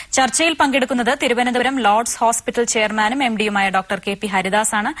 ചർച്ചയിൽ പങ്കെടുക്കുന്നത് തിരുവനന്തപുരം ലോർഡ്സ് ഹോസ്പിറ്റൽ ചെയർമാനും MD-യുമായ ഡോക്ടർ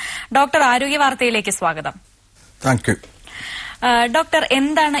K.P.Haridas ആണ്. ഡോക്ടർ, ആരോഗ്യ വാർത്തയിലേക്ക് സ്വാഗതം. Thank you. ഡോക്ടർ,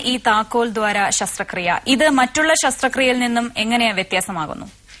 എന്താണ് ഈ താക്കോൽ ദ്വാര ശസ്ത്രക്രിയ? ഇത് മറ്റുള്ള ശസ്ത്രക്രിയയിൽ നിന്നും എങ്ങനെ വ്യത്യാസമാകുന്നു?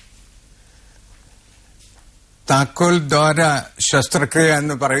 താക്കോൽ ദ്വാര ശസ്ത്രക്രിയ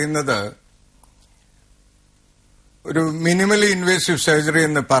എന്ന് പറയുന്നത് ഒരു മിനിമലി ഇൻവേസീവ് സർജറി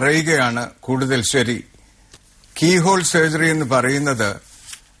എന്ന് പറയുകയാണ് കൂടുതൽ ശരി. കീഹോൾ സർജറി എന്ന് പറയുന്നത്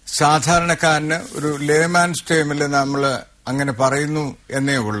സാധാരണക്കാരന് ഒരു ലേമാൻസ് ടേമിൽ നമ്മൾ അങ്ങനെ പറയുന്നു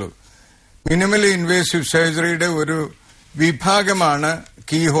എന്നേ ഉള്ളൂ. മിനിമലി ഇൻവേസീവ് സർജറിയുടെ ഒരു വിഭാഗമാണ്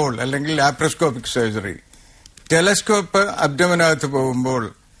കീഹോൾ അല്ലെങ്കിൽ ലാപ്രോസ്കോപ്പിക് സർജറി. ടെലസ്കോപ്പ് അബ്ഡമനകത്ത് പോകുമ്പോൾ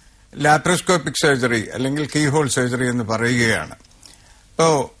ലാപ്രോസ്കോപ്പിക് സർജറി അല്ലെങ്കിൽ കീഹോൾ സർജറി എന്ന് പറയുകയാണ്. ഇപ്പോ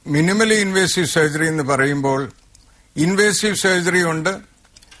മിനിമലി ഇൻവേസീവ് സർജറി എന്ന് പറയുമ്പോൾ ഇൻവേസീവ് സർജറി ഉണ്ട്,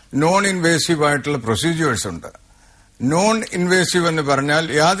 നോൺ ഇൻവേസീവ് ആയിട്ടുള്ള പ്രൊസീജിയേഴ്സ് ഉണ്ട്. നോൺ ഇൻവേസീവ് എന്ന് പറഞ്ഞാൽ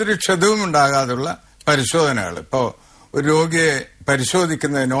യാതൊരു ക്ഷതവും ഉണ്ടാകാതുള്ള പരിശോധനകൾ. ഇപ്പോ ഒരു രോഗിയെ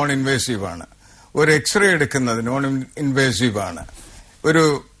പരിശോധിക്കുന്നത് നോൺ ഇൻവേസീവ് ആണ്. ഒരു എക്സ്റേ എടുക്കുന്നത് നോൺ ഇൻവേസീവ് ആണ്. ഒരു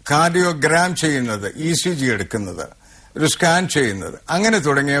കാർഡിയോഗ്രാം ചെയ്യുന്നത്, ECG എടുക്കുന്നത്, ഒരു സ്കാൻ ചെയ്യുന്നത്, അങ്ങനെ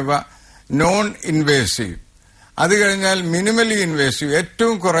തുടങ്ങിയവ നോൺ ഇൻവേസീവ്. അത് കഴിഞ്ഞാൽ മിനിമലി ഇൻവേസീവ്,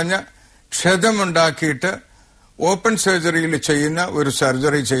 ഏറ്റവും കുറഞ്ഞ ക്ഷതമുണ്ടാക്കിയിട്ട് ഓപ്പൺ സർജറിയിൽ ചെയ്യുന്ന ഒരു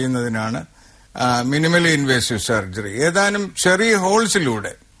സർജറി ചെയ്യുന്നതിനാണ് മിനിമലി ഇൻവേസീവ് സർജറി. ഏതാനും ചെറിയ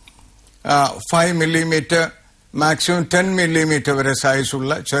ഹോൾസിലൂടെ 5 മില്ലിമീറ്റർ മാക്സിമം 10 മില്ലിമീറ്റർ വരെ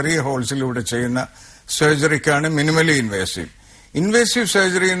സൈസുള്ള ചെറിയ ഹോൾസിലൂടെ ചെയ്യുന്ന സർജറിക്കാണ് മിനിമലി ഇൻവേസീവ്. ഇൻവേസീവ്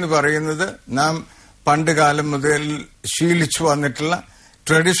സർജറി എന്ന് പറയുന്നത് നാം പണ്ട് കാലം മുതൽ ശീലിച്ചു വന്നിട്ടുള്ള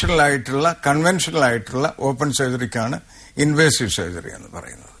ട്രഡീഷണൽ ആയിട്ടുള്ള കൺവെൻഷണൽ ആയിട്ടുള്ള ഓപ്പൺ സർജറിക്കാണ് ഇൻവേസീവ് സർജറി എന്ന്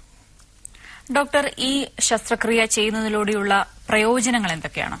പറയുന്നത്. ഡോക്ടർ, ഈ ശസ്ത്രക്രിയ ചെയ്യുന്നതിലൂടെയുള്ള പ്രയോജനങ്ങൾ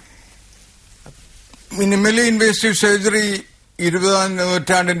എന്തൊക്കെയാണ്? മിനിമലി ഇൻവേസീവ് സർജറി 20ാം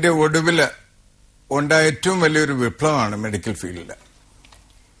നൂറ്റാണ്ടിന്റെ ഒടുവില് ഉണ്ടായ ഏറ്റവും വലിയൊരു വിപ്ലവമാണ് മെഡിക്കൽ ഫീൽഡിൽ.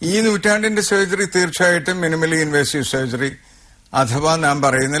 ഈ നൂറ്റാണ്ടിന്റെ സർജറി തീർച്ചയായിട്ടും മിനിമലി ഇൻവേസീവ് സർജറി അഥവാ നാം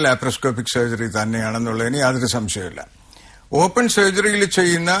പറയുന്ന ലാപ്രോസ്കോപ്പിക് സർജറി തന്നെയാണെന്നുള്ളതിന് യാതൊരു സംശയമില്ല. ഓപ്പൺ സർജറിയിൽ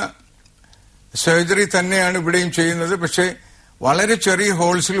ചെയ്യുന്ന സർജറി തന്നെയാണ് ഇവിടെയും ചെയ്യുന്നത്. പക്ഷേ വളരെ ചെറിയ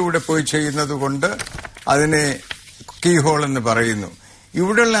ഹോൾസിലൂടെ പോയി ചെയ്യുന്നത് കൊണ്ട് അതിനെ കീ ഹോൾ എന്ന് പറയുന്നു.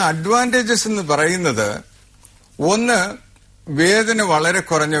 ഇവിടെയുള്ള അഡ്വാൻറ്റേജസ് എന്ന് പറയുന്നത്, ഒന്ന്, വേദന വളരെ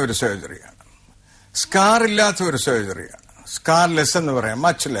കുറഞ്ഞ ഒരു സർജറിയാണ്. സ്കാർ ഇല്ലാത്ത ഒരു സർജറിയാണ്. സ്കാർ ലെസ് എന്ന് പറയാം,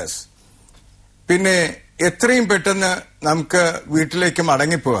 മച്ച് ലെസ്. പിന്നെ എത്രയും പെട്ടെന്ന് നമുക്ക് വീട്ടിലേക്ക്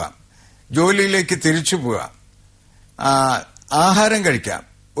മടങ്ങിപ്പോകാം, ജോലിയിലേക്ക് തിരിച്ചു പോകാം, ആഹാരം കഴിക്കാം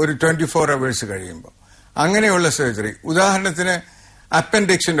ഒരു 24 hours കഴിയുമ്പോൾ. അങ്ങനെയുള്ള സർജറി. ഉദാഹരണത്തിന്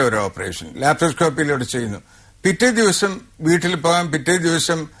അപ്പൻഡിക്സിന്റെ ഒരു ഓപ്പറേഷൻ ലാപ്രോസ്കോപ്പിയിലൂടെ ചെയ്യുന്നു. പിറ്റേ ദിവസം വീട്ടിൽ പോകാം, പിറ്റേ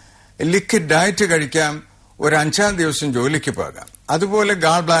ദിവസം ലിക്വിഡ് ഡയറ്റ് കഴിക്കാം, ഒരു 5ാം ദിവസം ജോലിക്ക് പോകാം. അതുപോലെ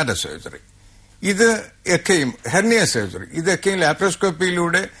ഗാൾ ബ്ലാഡർ സർജറി, ഇത് ഒക്കെയും ഹെർണിയ സർജറി, ഇതൊക്കെയും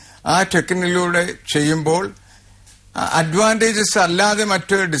ലാപ്രോസ്കോപ്പിയിലൂടെ ആ ടെക്നിക്കിലൂടെ ചെയ്യുമ്പോൾ അഡ്വാൻറ്റേജസ് അല്ലാതെ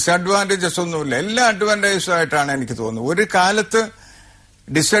മറ്റ് ഡിസഡ്വാൻറ്റേജസ് ഒന്നുമില്ല. എല്ലാ അഡ്വാൻറ്റേജസും ആയിട്ടാണ് എനിക്ക് തോന്നുന്നത്. ഒരു കാലത്ത്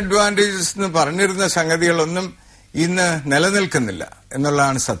ഡിസഡ്വാൻറ്റേജസ് എന്ന് പറഞ്ഞിരുന്ന സംഗതികളൊന്നും ഇന്ന് നിലനിൽക്കുന്നില്ല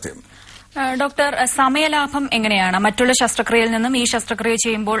എന്നുള്ളതാണ് സത്യം. ഡോക്ടർ, സമയലാഭം എങ്ങനെയാണ്? മറ്റുള്ള ശസ്ത്രക്രിയയിൽ നിന്നും ഈ ശസ്ത്രക്രിയ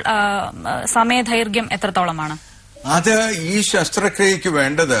ചെയ്യുമ്പോൾ സമയദൈർഘ്യം എത്രത്തോളമാണ്? അത് ഈ ശസ്ത്രക്രിയയ്ക്ക്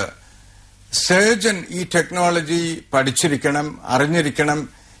വേണ്ടത് സർജൻ ഈ ടെക്നോളജി പഠിച്ചിരിക്കണം, അറിഞ്ഞിരിക്കണം,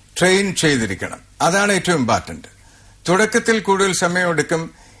 ട്രെയിൻ ചെയ്തിരിക്കണം. അതാണ് ഏറ്റവും ഇമ്പോർട്ടന്റ്. തുടക്കത്തിൽ കൂടുതൽ സമയമെടുക്കും.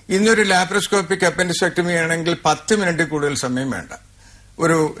 ഇന്നൊരു ലാപ്രോസ്കോപ്പിക് അപ്പൻഡിസെക്ടമി ആണെങ്കിൽ 10 മിനിറ്റ് കൂടുതൽ സമയം വേണ്ട.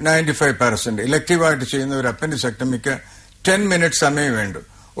 ഒരു 95% ഇലക്റ്റീവായിട്ട് ചെയ്യുന്ന ഒരു അപ്പൻഡിസെക്ടമിക്ക് 10 മിനിറ്റ് സമയം വേണ്ടു.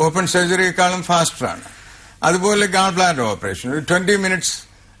 ഓപ്പൺ സർജറിയെക്കാളും ഫാസ്റ്ററാണ്. അതുപോലെ ഗാൾ ബ്ലാഡർ ഓപ്പറേഷൻ ഒരു 20 മിനിറ്റ്സ്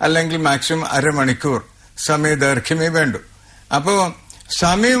അല്ലെങ്കിൽ മാക്സിമം അരമണിക്കൂർ സമയദൈർഘ്യമേ വേണ്ടു. അപ്പോ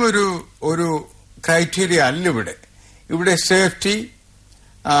സമയം ഒരു ക്രൈറ്റീരിയ അല്ല ഇവിടെ. ഇവിടെ സേഫ്റ്റി,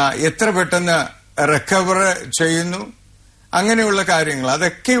 എത്ര പെട്ടെന്ന് റിക്കവർ ചെയ്യുന്നു, അങ്ങനെയുള്ള കാര്യങ്ങൾ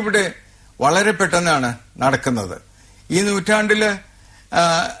അതൊക്കെ ഇവിടെ വളരെ പെട്ടെന്നാണ് നടക്കുന്നത്. ഈ നൂറ്റാണ്ടില്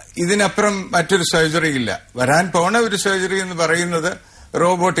ഇതിനപ്പുറം മറ്റൊരു സർജറി ഇല്ല. വരാൻ പോണ ഒരു സർജറി എന്ന് പറയുന്നത്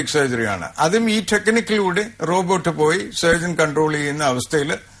റോബോട്ടിക് സർജറിയാണ്. അതും ഈ ടെക്നിക്കിലൂടെ റോബോട്ട് പോയി സർജൻ കൺട്രോൾ ചെയ്യുന്ന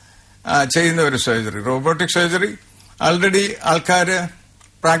അവസ്ഥയിൽ ചെയ്യുന്ന ഒരു സർജറി. റോബോട്ടിക് സർജറി ആൾറെഡി ആൾക്കാര്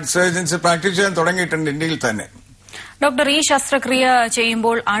സർജൻസ് പ്രാക്ടീസ് ചെയ്യാൻ തുടങ്ങിയിട്ടുണ്ട് ഇന്ത്യയിൽ തന്നെ. ഡോക്ടർ, ഈ ശസ്ത്രക്രിയ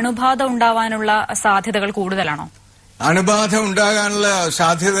ചെയ്യുമ്പോൾ അണുബാധ ഉണ്ടാവാനുള്ള സാധ്യതകൾ കൂടുതലാണോ? അണുബാധ ഉണ്ടാകാനുള്ള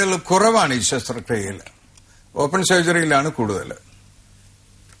സാധ്യതകൾ കുറവാണ് ഈ ശസ്ത്രക്രിയയിൽ. ഓപ്പൺ സർജറിയിലാണ് കൂടുതൽ.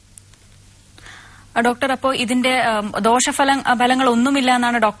 ഡോക്ടർ, അപ്പോൾ ഇതിന്റെ ദോഷഫലങ്ങൾ ഒന്നുമില്ല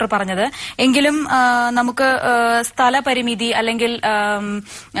എന്നാണ് ഡോക്ടർ പറഞ്ഞത്. എങ്കിലും നമുക്ക് സ്ഥലപരിമിതി അല്ലെങ്കിൽ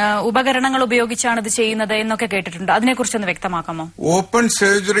ഉപകരണങ്ങൾ ഉപയോഗിച്ചാണ് ഇത് ചെയ്യുന്നത് എന്നൊക്കെ കേട്ടിട്ടുണ്ട്. അതിനെക്കുറിച്ചൊന്ന് വ്യക്തമാക്കാമോ? ഓപ്പൺ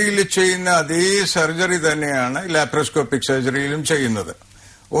സർജറിയിൽ ചെയ്യുന്ന അതേ സർജറി തന്നെയാണ് ലാപ്രോസ്കോപ്പിക് സർജറിയിലും ചെയ്യുന്നത്.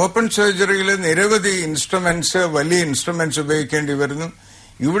 ഓപ്പൺ സർജറിയിൽ നിരവധി ഇൻസ്ട്രുമെന്റ്സ്, വലിയ ഇൻസ്ട്രുമെന്റ്സ് ഉപയോഗിക്കേണ്ടി വരുന്നു.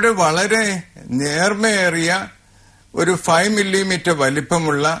 ഇവിടെ വളരെ നേർമയേറിയ ഒരു 5 മില്ലിമീറ്റർ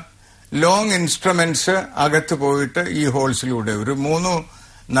വലിപ്പമുള്ള ലോങ് ഇൻസ്ട്രുമെന്റ്സ് അകത്ത് പോയിട്ട് ഈ ഹോൾസിലൂടെ ഒരു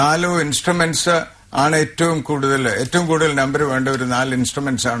 3-4 ഇൻസ്ട്രുമെന്റ്സ് ആണ് ഏറ്റവും കൂടുതൽ നമ്പർ വേണ്ട ഒരു 4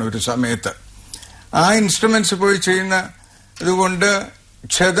 ഇൻസ്ട്രുമെന്റ്സ് ആണ് ഒരു സമയത്ത്. ആ ഇൻസ്ട്രുമെന്റ്സ് പോയി ചെയ്യുന്ന ഇതുകൊണ്ട്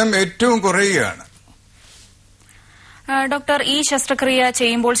ക്ഷതം ഏറ്റവും കുറയുകയാണ്. ഡോക്ടർ, ഈ ശസ്ത്രക്രിയ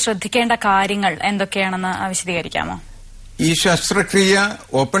ചെയ്യുമ്പോൾ ശ്രദ്ധിക്കേണ്ട കാര്യങ്ങൾ എന്തൊക്കെയാണെന്ന് വിശദീകരിക്കാമോ? ഈ ശസ്ത്രക്രിയ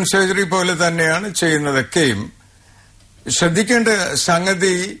ഓപ്പൺ സർജറി പോലെ തന്നെയാണ് ചെയ്യുന്നതൊക്കെയും. ശ്രദ്ധിക്കേണ്ട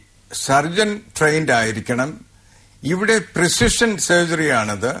സംഗതി സർജൻ ട്രെയിൻഡ് ആയിരിക്കണം. ഇവിടെ പ്രിസിഷൻ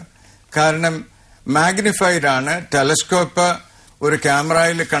സർജറിയാണത്. കാരണം മാഗ്നിഫൈഡ് ആണ്. ടെലസ്കോപ്പ് ഒരു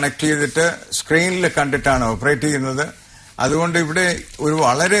ക്യാമറയിൽ കണക്ട് ചെയ്തിട്ട് സ്ക്രീനിൽ കണ്ടിട്ടാണ് ഓപ്പറേറ്റ് ചെയ്യുന്നത്. അതുകൊണ്ട് ഇവിടെ ഒരു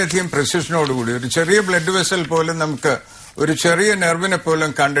വളരെയധികം പ്രിസിഷനോടുകൂടി ഒരു ചെറിയ ബ്ലഡ് വെസൽ പോലും നമുക്ക് ഒരു ചെറിയ നെർവിനെ പോലും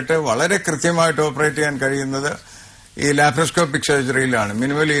കണ്ടിട്ട് വളരെ കൃത്യമായിട്ട് ഓപ്പറേറ്റ് ചെയ്യാൻ കഴിയുന്നത് ഈ ലാപ്രോസ്കോപ്പിക് സർജറിയിലാണ്,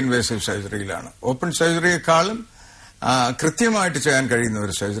 മിനിമലി ഇൻവേസീവ് സർജറിയിലാണ്. ഓപ്പൺ സർജറിയെക്കാളും കൃത്യമായിട്ട് ചെയ്യാൻ കഴിയുന്ന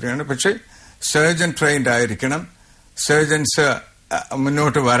ഒരു സർജറിയാണ്. പക്ഷേ സർജൻ ട്രെയിൻഡ് ആയിരിക്കണം. സർജൻസ്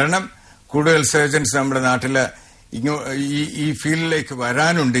മുന്നോട്ട് വരണം. കൂടുതൽ സർജൻസ് നമ്മുടെ നാട്ടില് ഈ ഫീൽഡിലേക്ക്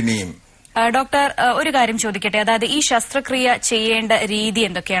വരാനുണ്ട് ഇനിയും. ഡോക്ടർ, ഒരു കാര്യം ചോദിക്കട്ടെ. അതായത് ഈ ശസ്ത്രക്രിയ ചെയ്യേണ്ട രീതി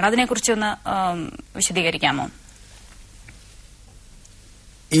എന്തൊക്കെയാണ്? അതിനെക്കുറിച്ചൊന്ന് വിശദീകരിക്കാമോ?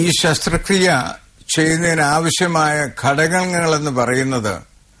 ഈ ശസ്ത്രക്രിയ ചെയ്യുന്നതിന് ആവശ്യമായ ഘടകങ്ങളെന്ന് പറയുന്നത്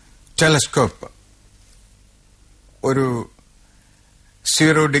ടെലസ്കോപ്പ്, ഒരു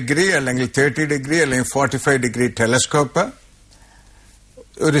 0 ഡിഗ്രി അല്ലെങ്കിൽ 30 ഡിഗ്രി അല്ലെങ്കിൽ 45 ഡിഗ്രി ടെലസ്കോപ്പ്,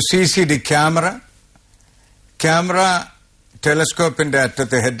 ഒരു CCD ക്യാമറ ടെലസ്കോപ്പിന്റെ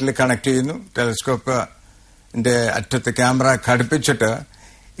അറ്റത്ത് ഹെഡിൽ കണക്ട് ചെയ്യുന്നു. ടെലസ്കോപ്പിന്റെ അറ്റത്ത് ക്യാമറ ഘടിപ്പിച്ചിട്ട്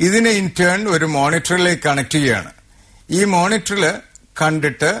ഇതിനെ ഇൻ ടേൺ ഒരു മോണിറ്ററിലേക്ക് കണക്ട് ചെയ്യുകയാണ്. ഈ മോണിറ്ററിൽ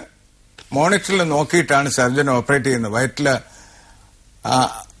കണ്ടിട്ട് മോണിറ്ററിൽ നോക്കിയിട്ടാണ് സർജൻ ഓപ്പറേറ്റ് ചെയ്യുന്നത്. വയറ്റില്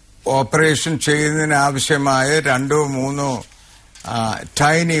ഓപ്പറേഷൻ ചെയ്യുന്നതിന് ആവശ്യമായ 2-3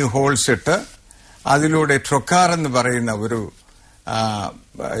 ടൈനി ഹോൾസ് ഇട്ട് അതിലൂടെ ട്രൊക്കാർ എന്ന് പറയുന്ന ഒരു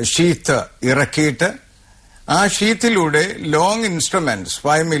ഷീത്ത് ഇറക്കിയിട്ട് ആ ഷീത്തിലൂടെ ലോങ് ഇൻസ്ട്രുമെന്റ്സ്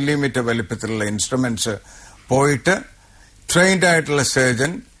 5 മില്ലിമീറ്റർ വലിപ്പത്തിലുള്ള ഇൻസ്ട്രുമെന്റ്സ് പോയിട്ട് ട്രെയിൻഡ് ആയിട്ടുള്ള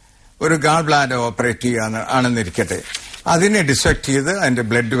സർജൻ ഒരു ഗാൾ ബ്ലാഡർ ഓപ്പറേറ്റ് ചെയ്യുകയാണെന്നിരിക്കട്ടെ, അതിനെ ഡിസെക്ട് ചെയ്ത് അതിന്റെ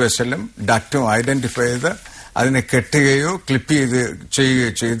ബ്ലഡ് വെസലും ഡക്റ്റും ഐഡന്റിഫൈ ചെയ്ത് അതിനെ കെട്ടുകയോ ക്ലിപ്പ് ചെയ്യുകയോ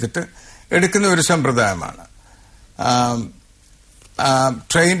ചെയ്തിട്ട് എടുക്കുന്ന ഒരു സമ്പ്രദായമാണ്.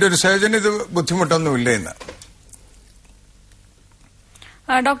 ട്രെയിൻഡ് ഒരു സർജൻ ഇത് ബുദ്ധിമുട്ടൊന്നുമില്ല ഇന്ന്.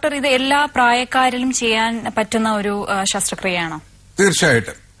 ഡോക്ടർ, ഇത് എല്ലാ പ്രായക്കാരിലും ചെയ്യാൻ പറ്റുന്ന ഒരു ശസ്ത്രക്രിയയാണോ?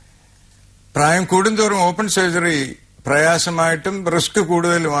 തീർച്ചയായിട്ടും. പ്രായം കൂടുന്തോറും ഓപ്പൺ സർജറി പ്രയാസമായിട്ടും റിസ്ക്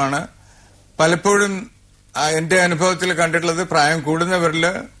കൂടുതലുമാണ്. പലപ്പോഴും എന്റെ അനുഭവത്തിൽ കണ്ടിട്ടുള്ളത് പ്രായം കൂടുന്നവരിൽ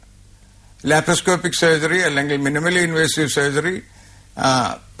ലാപ്രോസ്കോപ്പിക് സർജറി അല്ലെങ്കിൽ മിനിമലി ഇൻവേസീവ് സർജറി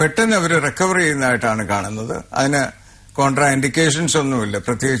പെട്ടെന്ന് അവർ റിക്കവർ ചെയ്യുന്നതായിട്ടാണ് കാണുന്നത്. അതിന് കോൺട്രാ ഇൻഡിക്കേഷൻസ് ഒന്നുമില്ല,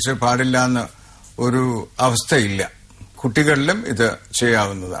 പ്രത്യേകിച്ച് പാടില്ല എന്ന് ഒരു അവസ്ഥയില്ല. കുട്ടികളിലും ഇത്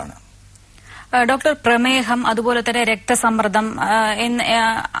ചെയ്യാവുന്നതാണ്. ഡോക്ടർ, പ്രമേഹം അതുപോലെ തന്നെ രക്തസമ്മർദ്ദം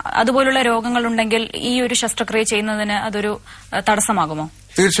അതുപോലുള്ള രോഗങ്ങളുണ്ടെങ്കിൽ ഈ ഒരു ശസ്ത്രക്രിയ ചെയ്യുന്നതിന് അതൊരു തടസ്സമാകുമോ?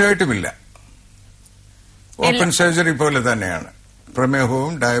 തീർച്ചയായിട്ടുമില്ല. ഓപ്പൺ സർജറി പോലെ തന്നെയാണ്.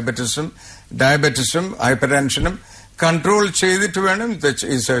 പ്രമേഹവും ഡയബറ്റിസും ഹൈപ്പർ ടെൻഷനും കൺട്രോൾ ചെയ്തിട്ട് വേണം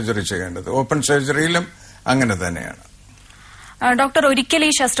ഈ സർജറി ചെയ്യേണ്ടത്. ഓപ്പൺ സർജറിയിലും അങ്ങനെ തന്നെയാണ്. ഡോക്ടർ, ഒരിക്കൽ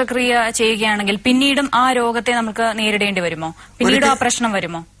ഈ ശസ്ത്രക്രിയ ചെയ്യുകയാണെങ്കിൽ പിന്നീടും ആ രോഗത്തെ നമുക്ക് നേരിടേണ്ടി വരുമോ? പിന്നീട് ആ പ്രശ്നം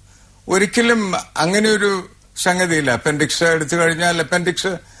വരുമോ? ഒരിക്കലും അങ്ങനെയൊരു സംഗതിയില്ല. അപ്പൻഡിക്സ് എടുത്തു കഴിഞ്ഞാൽ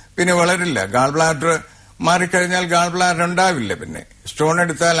അപ്പൻഡിക്സ് പിന്നെ വളരില്ല. ഗാൾ ബ്ലാഡർ മാറിക്കഴിഞ്ഞാൽ ഗാൾ ബ്ലാഡർ ഉണ്ടാവില്ല. പിന്നെ സ്റ്റോൺ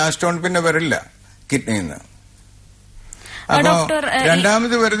എടുത്താൽ ആ സ്റ്റോൺ പിന്നെ വരില്ല കിഡ്നിയിൽ നിന്ന്. അപ്പോ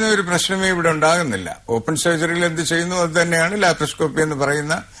രണ്ടാമത് വരുന്ന ഒരു പ്രശ്നമേ ഇവിടെ ഉണ്ടാകുന്നില്ല. ഓപ്പൺ സർജറിയിൽ എന്ത് ചെയ്യുന്നു അത് തന്നെയാണ് ലാപ്രോസ്കോപ്പി എന്ന്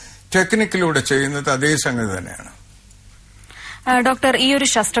പറയുന്ന ടെക്നിക്കിലൂടെ ചെയ്യുന്നത്. അതേ സംഗതി തന്നെയാണ്. ഡോക്ടർ, ഈ ഒരു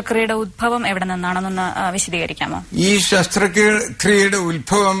ശസ്ത്രക്രിയയുടെ ഉദ്ഭവം എവിടെ നിന്നാണെന്നൊന്ന് വിശദീകരിക്കാമോ? ഈ ശസ്ത്രക്രിയയുടെ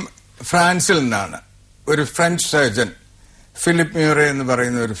ഉദ്ഭവം ഫ്രാൻസിൽ നിന്നാണ്. ഒരു ഫ്രഞ്ച് സർജൻ, ഫിലിപ്പ് മ്യൂറെ എന്ന്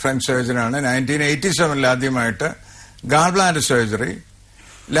പറയുന്ന ഒരു ഫ്രഞ്ച് സർജനാണ് 1987 ആദ്യമായിട്ട് ഗാൾ ബ്ലാഡർ സർജറി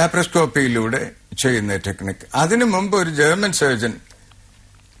ലാപ്രോസ്കോപ്പിയിലൂടെ ചെയ്യുന്ന ടെക്നിക്. അതിനു മുമ്പ് ഒരു ജർമ്മൻ സർജൻ,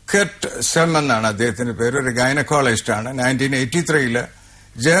 കെർട്ട് സെം എന്നാണ് അദ്ദേഹത്തിന്റെ പേര്, ഒരു ഗൈനക്കോളജിസ്റ്റ് ആണ്. 1983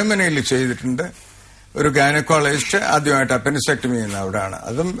 ജർമ്മനിയിൽ ചെയ്തിട്ടുണ്ട്. ഒരു ഗൈനക്കോളജിസ്റ്റ് ആദ്യമായിട്ട് അപ്പൻഡിസെക്ടമി ചെയ്യുന്ന അവിടെയാണ്.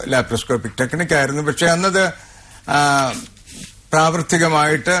 അതും ലാപ്രോസ്കോപ്പിക് ടെക്നിക് ആയിരുന്നു. പക്ഷെ അന്നത്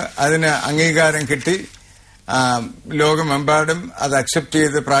പ്രാവർത്തികമായിട്ട് അതിന് അംഗീകാരം കിട്ടി. ലോകമെമ്പാടും അത് അക്സെപ്റ്റ്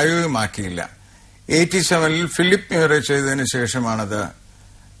ചെയ്ത് പ്രായോഗികമാക്കിയില്ല. 87 ഫിലിപ്പ് മ്യൂറെ ചെയ്തതിനു ശേഷമാണത്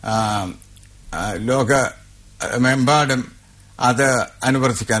ലോകമെമ്പാടും അത്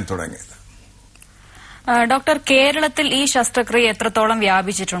അനുവർത്തിക്കാൻ തുടങ്ങിയത്. ഡോക്ടർ, കേരളത്തിൽ ഈ ശസ്ത്രക്രിയ എത്രത്തോളം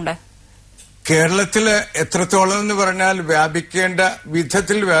വ്യാപിച്ചിട്ടുണ്ട്? കേരളത്തില് എത്രത്തോളം എന്ന് പറഞ്ഞാൽ വ്യാപിക്കേണ്ട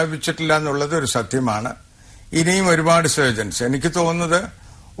വിധത്തിൽ വ്യാപിച്ചിട്ടില്ല എന്നുള്ളത് ഒരു സത്യമാണ്. ഇനിയും ഒരുപാട് സർജൻസ്, എനിക്ക് തോന്നുന്നത്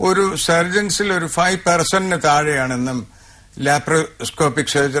ഒരു സർജൻസിൽ ഒരു 5% താഴെയാണെന്നും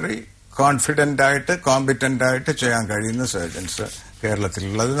ലാപ്രോസ്കോപ്പിക് സർജറി കോൺഫിഡന്റ് ആയിട്ട് കോമ്പിറ്റന്റ് ആയിട്ട് ചെയ്യാൻ കഴിയുന്ന സർജൻസ്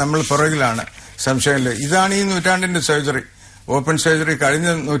കേരളത്തിലുള്ളത്. നമ്മൾ പുറകിലാണ്, സംശയമില്ല. ഇതാണ് ഈ നൂറ്റാണ്ടിന്റെ സർജറി. ഓപ്പൺ സർജറി കഴിഞ്ഞ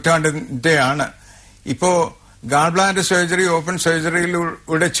നൂറ്റാണ്ടിന്റെ ആണ്. ഇപ്പോ ഗാൾ ബ്ലാഡർ സർജറി ഓപ്പൺ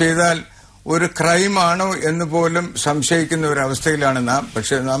സർജറിയിലൂടെ ചെയ്താൽ ഒരു ക്രൈമാണോ എന്ന് പോലും സംശയിക്കുന്ന ഒരു അവസ്ഥയിലാണ് നാം.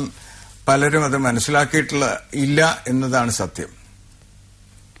 പക്ഷെ നാം പലരും അത് മനസ്സിലാക്കിയിട്ടുള്ള ഇല്ല എന്നതാണ് സത്യം.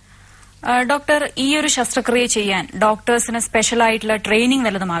 ഡോക്ടർ, ഈ ഒരു ശസ്ത്രക്രിയ ചെയ്യാൻ ഡോക്ടേഴ്സിന് സ്പെഷ്യൽ ആയിട്ടുള്ള ട്രെയിനിങ്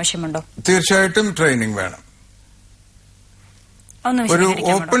വല്ലതും ആവശ്യമുണ്ടോ? തീർച്ചയായിട്ടും ട്രെയിനിങ് വേണം. ഒരു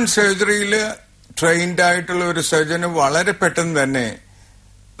ഓപ്പൺ സർജറിയിൽ ട്രെയിൻഡ് ആയിട്ടുള്ള ഒരു സർജന് വളരെ പെട്ടെന്ന് തന്നെ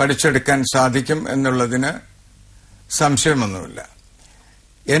പഠിച്ചെടുക്കാൻ സാധിക്കും എന്നുള്ളതിന് സംശയമൊന്നുമില്ല.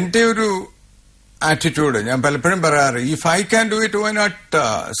 എന്റെ ഒരു ആറ്റിറ്റ്യൂഡ് ഞാൻ പലപ്പോഴും പറയാറ്, if I can do it why not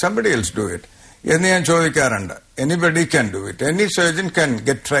somebody else do it എന്ന് ഞാൻ ചോദിക്കാറുണ്ട്. Anybody can do it, any surgeon can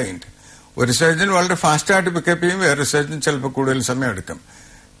get trained. ഒരു സർജൻ വളരെ ഫാസ്റ്റായിട്ട് പിക്കപ്പ് ചെയ്യും, വേറെ സർജൻ ചിലപ്പോൾ കൂടുതൽ സമയം എടുക്കും.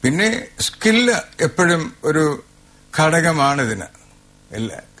 പിന്നെ സ്കില്ല് എപ്പോഴും ഒരു ഘടകമാണ് ഇതിന്.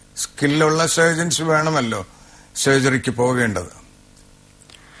 സ്കില്ലുള്ള സർജൻസ് വേണമല്ലോ സർജറിക്ക് പോകേണ്ടത്.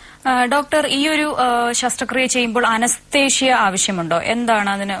 ഡോക്ടർ, ഈ ഒരു ശസ്ത്രക്രിയ ചെയ്യുമ്പോൾ അനസ്തേഷ്യ ആവശ്യമുണ്ടോ? എന്താണ്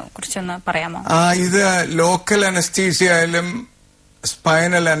അതിനെ കുറിച്ചൊന്ന് പറയാമോ? ഇത് ലോക്കൽ അനസ്തീഷ്യ ആയാലും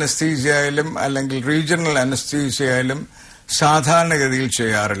സ്പൈനൽ അനസ്തീഷ്യ ആയാലും അല്ലെങ്കിൽ റീജിയണൽ അനസ്തീഷ്യ ആയാലും സാധാരണഗതിയിൽ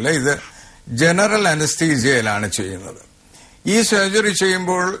ചെയ്യാറില്ല. ഇത് ജനറൽ അനസ്തീഷ്യയിലാണ് ചെയ്യുന്നത്. ഈ സർജറി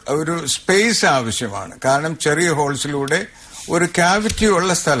ചെയ്യുമ്പോൾ ഒരു സ്പേസ് ആവശ്യമാണ്. കാരണം ചെറിയ ഹോൾസിലൂടെ ഒരു ക്യാവിറ്റി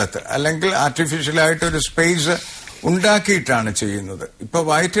ഉള്ള സ്ഥലത്ത് അല്ലെങ്കിൽ ആർട്ടിഫിഷ്യലായിട്ട് ഒരു സ്പേസ് ഉണ്ടാക്കിയിട്ടാണ് ചെയ്യുന്നത്. ഇപ്പൊ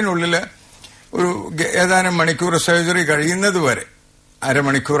വയറ്റിനുള്ളിൽ ഒരു ഏതാനും മണിക്കൂർ സർജറി കഴിയുന്നത് വരെ,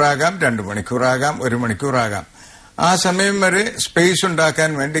 അരമണിക്കൂറാകാം, 2 മണിക്കൂറാകാം, 1 മണിക്കൂറാകാം, ആ സമയം വരെ സ്പേസ് ഉണ്ടാക്കാൻ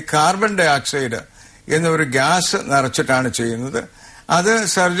വേണ്ടി കാർബൺ ഡൈ ഓക്സൈഡ് എന്നൊരു ഗ്യാസ് നിറച്ചിട്ടാണ് ചെയ്യുന്നത്. അത്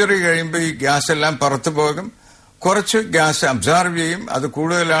സർജറി കഴിയുമ്പോൾ ഈ ഗ്യാസ് എല്ലാം പുറത്തു പോകും. കുറച്ച് ഗ്യാസ് അബ്സോർബ് ചെയ്യും. അത്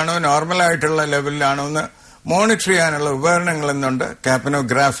കൂടുതലാണോ നോർമലായിട്ടുള്ള ലെവലിലാണോ എന്ന് മോണിറ്റർ ചെയ്യാനുള്ള ഉപകരണങ്ങൾ എന്നുണ്ട്.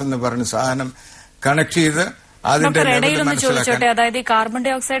 കാപ്പനോഗ്രാഫ് എന്ന് പറഞ്ഞ സാധനം കണക്ട് ചെയ്ത് അതിന്റെ ലെവൽ മനസ്സിലാക്കാൻ. അതായത് ഈ കാർബൺ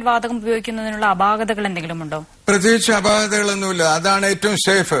ഡൈ ഓക്സൈഡ് വാതകം ഉപയോഗിക്കുന്നതിനുള്ള അപാകതകൾ എന്തെങ്കിലും ഉണ്ടോ? പ്രത്യേകിച്ച് അപാകതകളൊന്നുമില്ല. അതാണ് ഏറ്റവും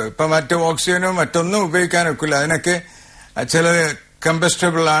സേഫ്. ഇപ്പൊ മറ്റു ഓക്സിജനോ മറ്റൊന്നും ഉപയോഗിക്കാൻ ഒക്കില്ല. അതിനൊക്കെ ചിലത്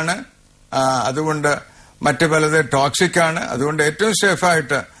കമ്പസ്റ്റബിൾ ആണ്, അതുകൊണ്ട് മറ്റു പലത് ടോക്സിക് ആണ്. അതുകൊണ്ട് ഏറ്റവും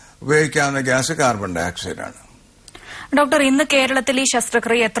സേഫായിട്ട് ഉപയോഗിക്കാവുന്ന ഗ്യാസ് കാർബൺ ഡൈ ഓക്സൈഡ് ആണ്. ഡോക്ടർ, ഇന്ന് കേരളത്തിൽ ഈ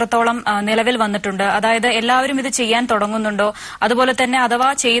ശസ്ത്രക്രിയ എത്രത്തോളം നിലവിൽ വന്നിട്ടുണ്ട്? അതായത് എല്ലാവരും ഇത് ചെയ്യാൻ തുടങ്ങുന്നുണ്ടോ? അതുപോലെ തന്നെ അഥവാ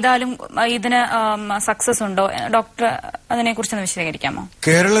ചെയ്താലും ഇതിന് സക്സസ് ഉണ്ടോ? ഡോക്ടർ, അതിനെക്കുറിച്ചൊന്ന് വിശദീകരിക്കാമോ?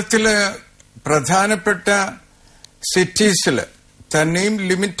 കേരളത്തില് പ്രധാനപ്പെട്ട സിറ്റീസിൽ തന്നെയും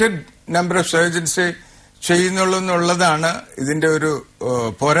ലിമിറ്റഡ് നമ്പർ ഓഫ് സർജൻസ് ചെയ്യുന്നുള്ളൂ എന്നുള്ളതാണ് ഇതിന്റെ ഒരു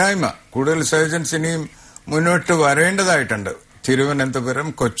പോരായ്മ. കൂടുതൽ സർജൻസ് ഇനിയും മുന്നോട്ട് വരേണ്ടതായിട്ടുണ്ട്. തിരുവനന്തപുരം,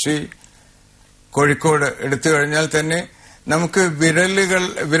 കൊച്ചി, കോഴിക്കോട് എടുത്തു കഴിഞ്ഞാൽ തന്നെ നമുക്ക്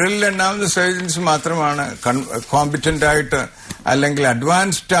വിരലിലെണ്ണാവുന്ന സർജൻസ് മാത്രമാണ് കോമ്പിറ്റന്റ് ആയിട്ട് അല്ലെങ്കിൽ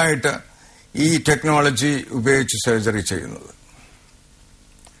അഡ്വാൻസ്ഡ് ആയിട്ട് ഈ ടെക്നോളജി ഉപയോഗിച്ച് സർജറി ചെയ്യുന്നത്.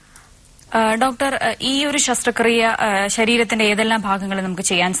 ഡോക്ടർ, ഈ ഒരു ശസ്ത്രക്രിയ ശരീരത്തിന്റെ ഏതെല്ലാം ഭാഗങ്ങളിൽ നമുക്ക്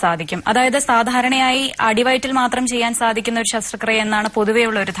ചെയ്യാൻ സാധിക്കും? അതായത് സാധാരണയായി അടിവയറ്റിൽ മാത്രം ചെയ്യാൻ സാധിക്കുന്ന ഒരു ശസ്ത്രക്രിയ എന്നാണ്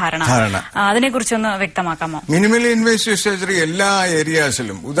പൊതുവെയുള്ള ഒരു ധാരണ. അതിനെക്കുറിച്ചൊന്ന് വ്യക്തമാക്കാമോ? മിനിമലി ഇൻവേസീവ് സർജറി എല്ലാ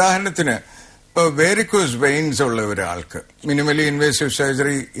ഏരിയാസിലും, ഉദാഹരണത്തിന് ഇപ്പോൾ വേരിക്കോസ് വെയിൻസ് ഉള്ള ഒരാൾക്ക് മിനിമലി ഇൻവേസീവ്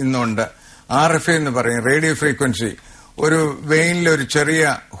സർജറി ഇന്നുണ്ട്. RFA എന്ന് പറയും, റേഡിയോ ഫ്രീക്വൻസി. ഒരു വെയിനിൽ ഒരു ചെറിയ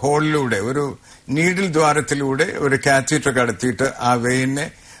ഹോളിലൂടെ, ഒരു നീഡിൽ ദ്വാരത്തിലൂടെ ഒരു കാത്തീറ്റർ കടത്തിയിട്ട് ആ വെയിനെ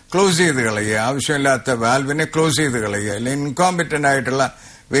ക്ലോസ് ചെയ്ത് കളയുക, ആവശ്യമില്ലാത്ത വാൽവിനെ ക്ലോസ് ചെയ്ത് കളയുക, അല്ലെങ്കിൽ ഇൻകോമ്പിറ്റന്റ് ആയിട്ടുള്ള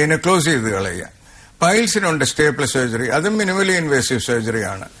വെയിനെ ക്ലോസ് ചെയ്ത് കളയുക. പൈൽസിനുണ്ട് സ്റ്റേപ്പിൾ സർജറി, അതും മിനിമലി ഇൻവേസീവ്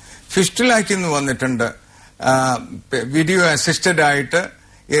സർജറിയാണ്. ഫിസ്റ്റുലാക്കിന്ന് വന്നിട്ടുണ്ട്, വീഡിയോ അസിസ്റ്റഡ് ആയിട്ട്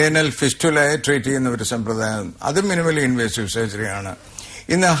ANL ഫിസ്റ്റുലയെ ട്രീറ്റ് ചെയ്യുന്ന ഒരു സമ്പ്രദായം, അതും മിനിമലി ഇൻവേസീവ് സർജറിയാണ്.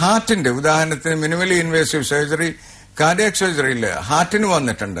 ഇന്ന് ഹാർട്ടിന്റെ ഉദാഹരണത്തിന് മിനിമലി ഇൻവേസീവ് സർജറി കാർഡിയാക് സർജറിയിൽ ഹാർട്ടിന്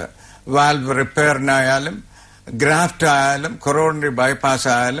വന്നിട്ടുണ്ട്. വാൽവ് റിപ്പയറിനായാലും ഗ്രാഫ്റ്റ് ആയാലും കൊറോണറി ബൈപ്പാസ്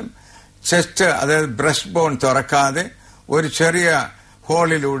ആയാലും ചെസ്റ്റ്, അതായത് ബ്രസ്റ്റ് ബോൺ തുറക്കാതെ ഒരു ചെറിയ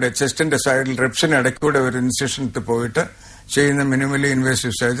ഹോളിലൂടെ ചെസ്റ്റിന്റെ സൈഡിൽ റിപ്സിന് ഇടയ്ക്കൂടെ ഒരു ഇൻസിഷൻ ഇട്ട് പോയിട്ട് ചെയ്യുന്ന മിനിമലി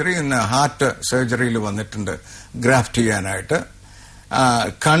ഇൻവേസീവ് സർജറി ഇന്ന് ഹാർട്ട് സർജറിയിൽ വന്നിട്ടുണ്ട് ഗ്രാഫ്റ്റ് ചെയ്യാനായിട്ട്.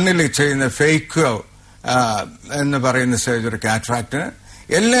 കണ്ണിൽ ചെയ്യുന്ന ഫേക്കോ എന്ന് പറയുന്ന സർജറി കാറ്ററാക്ടിന്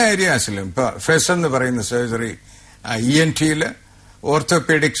എല്ലാ ഏരിയാസിലും, ഇപ്പൊ ഫെസ് എന്ന് പറയുന്ന സർജറി ENT-യില്,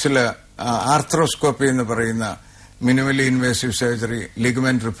 ഓർത്തോപീഡിക്സില് ആർത്രോസ്കോപ്പി എന്ന് പറയുന്ന മിനിമലി ഇൻവേസീവ് സർജറി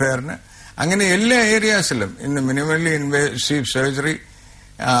ലിഗമെന്റ് റിപ്പയറിന്, അങ്ങനെ എല്ലാ ഏരിയാസിലും ഇന്ന് മിനിമലി ഇൻവേസീവ് സർജറി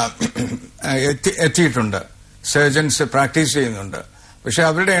എത്തിയിട്ടുണ്ട്. സർജൻസ് പ്രാക്ടീസ് ചെയ്യുന്നുണ്ട്. പക്ഷെ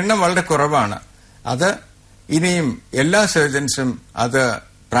അവരുടെ എണ്ണം വളരെ കുറവാണ്. അത് ഇനിയും എല്ലാ സർജൻസും അത്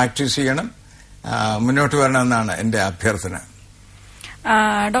പ്രാക്ടീസ് ചെയ്യണം, മുന്നോട്ട് വരണമെന്നാണ് എന്റെ അഭ്യർത്ഥന.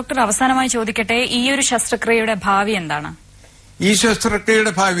 ഡോക്ടർ, അവസാനമായി ചോദിക്കട്ടെ, ഈ ഒരു ശസ്ത്രക്രിയയുടെ ഭാവി എന്താണ്? ഈ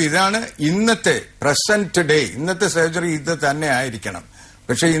ശസ്ത്രക്രിയയുടെ ഭാവി ഇതാണ്. ഇന്നത്തെ പ്രസന്റ് ഡേ, ഇന്നത്തെ സർജറി ഇത് തന്നെ ആയിരിക്കണം.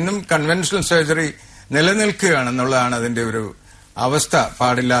 പക്ഷെ ഇന്നും കൺവെൻഷണൽ സർജറി നിലനിൽക്കുകയാണെന്നുള്ളതാണ് അതിന്റെ ഒരു അവസ്ഥ.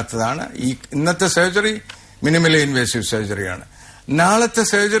 പാടില്ലാത്തതാണ്. ഇന്നത്തെ സർജറി മിനിമലി ഇൻവേസീവ് സർജറിയാണ്. നാളത്തെ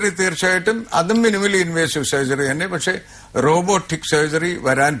സർജറി തീർച്ചയായിട്ടും അതും മിനിമലി ഇൻവേസീവ് സർജറി തന്നെ. പക്ഷെ റോബോട്ടിക് സർജറി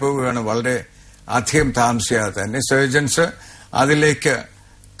വരാൻ പോവുകയാണ് വളരെ അധികം താമസിയാതെ തന്നെ. സർജൻസ് അതിലേക്ക്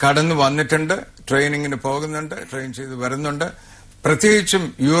കടന്നു വന്നിട്ടുണ്ട്, ട്രെയിനിങ്ങിന് പോകുന്നുണ്ട്, ട്രെയിൻ ചെയ്ത് വരുന്നുണ്ട്. പ്രത്യേകിച്ചും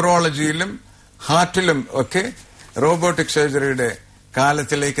യൂറോളജിയിലും ഹാർട്ടിലും ഒക്കെ റോബോട്ടിക് സർജറിയുടെ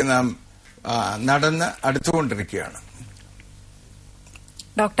കാലത്തിലേക്ക് നാം നടന്ന് അടുത്തുകൊണ്ടിരിക്കുകയാണ്.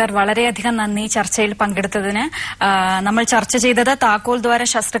 ഡോക്ടർ, വളരെയധികം നന്ദി ചർച്ചയിൽ പങ്കെടുത്തതിന്. നമ്മൾ ചർച്ച ചെയ്തത് താക്കോൽ ദ്വാര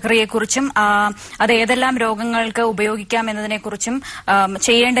ശസ്ത്രക്രിയയെക്കുറിച്ചും അത് ഏതെല്ലാം രോഗങ്ങൾക്ക് ഉപയോഗിക്കാം എന്നതിനെക്കുറിച്ചും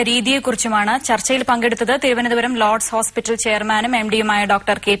ചെയ്യേണ്ട രീതിയെക്കുറിച്ചുമാണ്. ചർച്ചയിൽ പങ്കെടുത്തത് തിരുവനന്തപുരം ലോർഡ്സ് ഹോസ്പിറ്റൽ ചെയർമാനും MD-യുമായ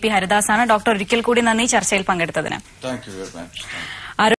ഡോക്ടർ K.P.Haridas ആണ്. ഡോക്ടർ, ഒരിക്കൽ കൂടി നന്ദി ചർച്ചയിൽ പങ്കെടുത്തതിന്. Thank you very much.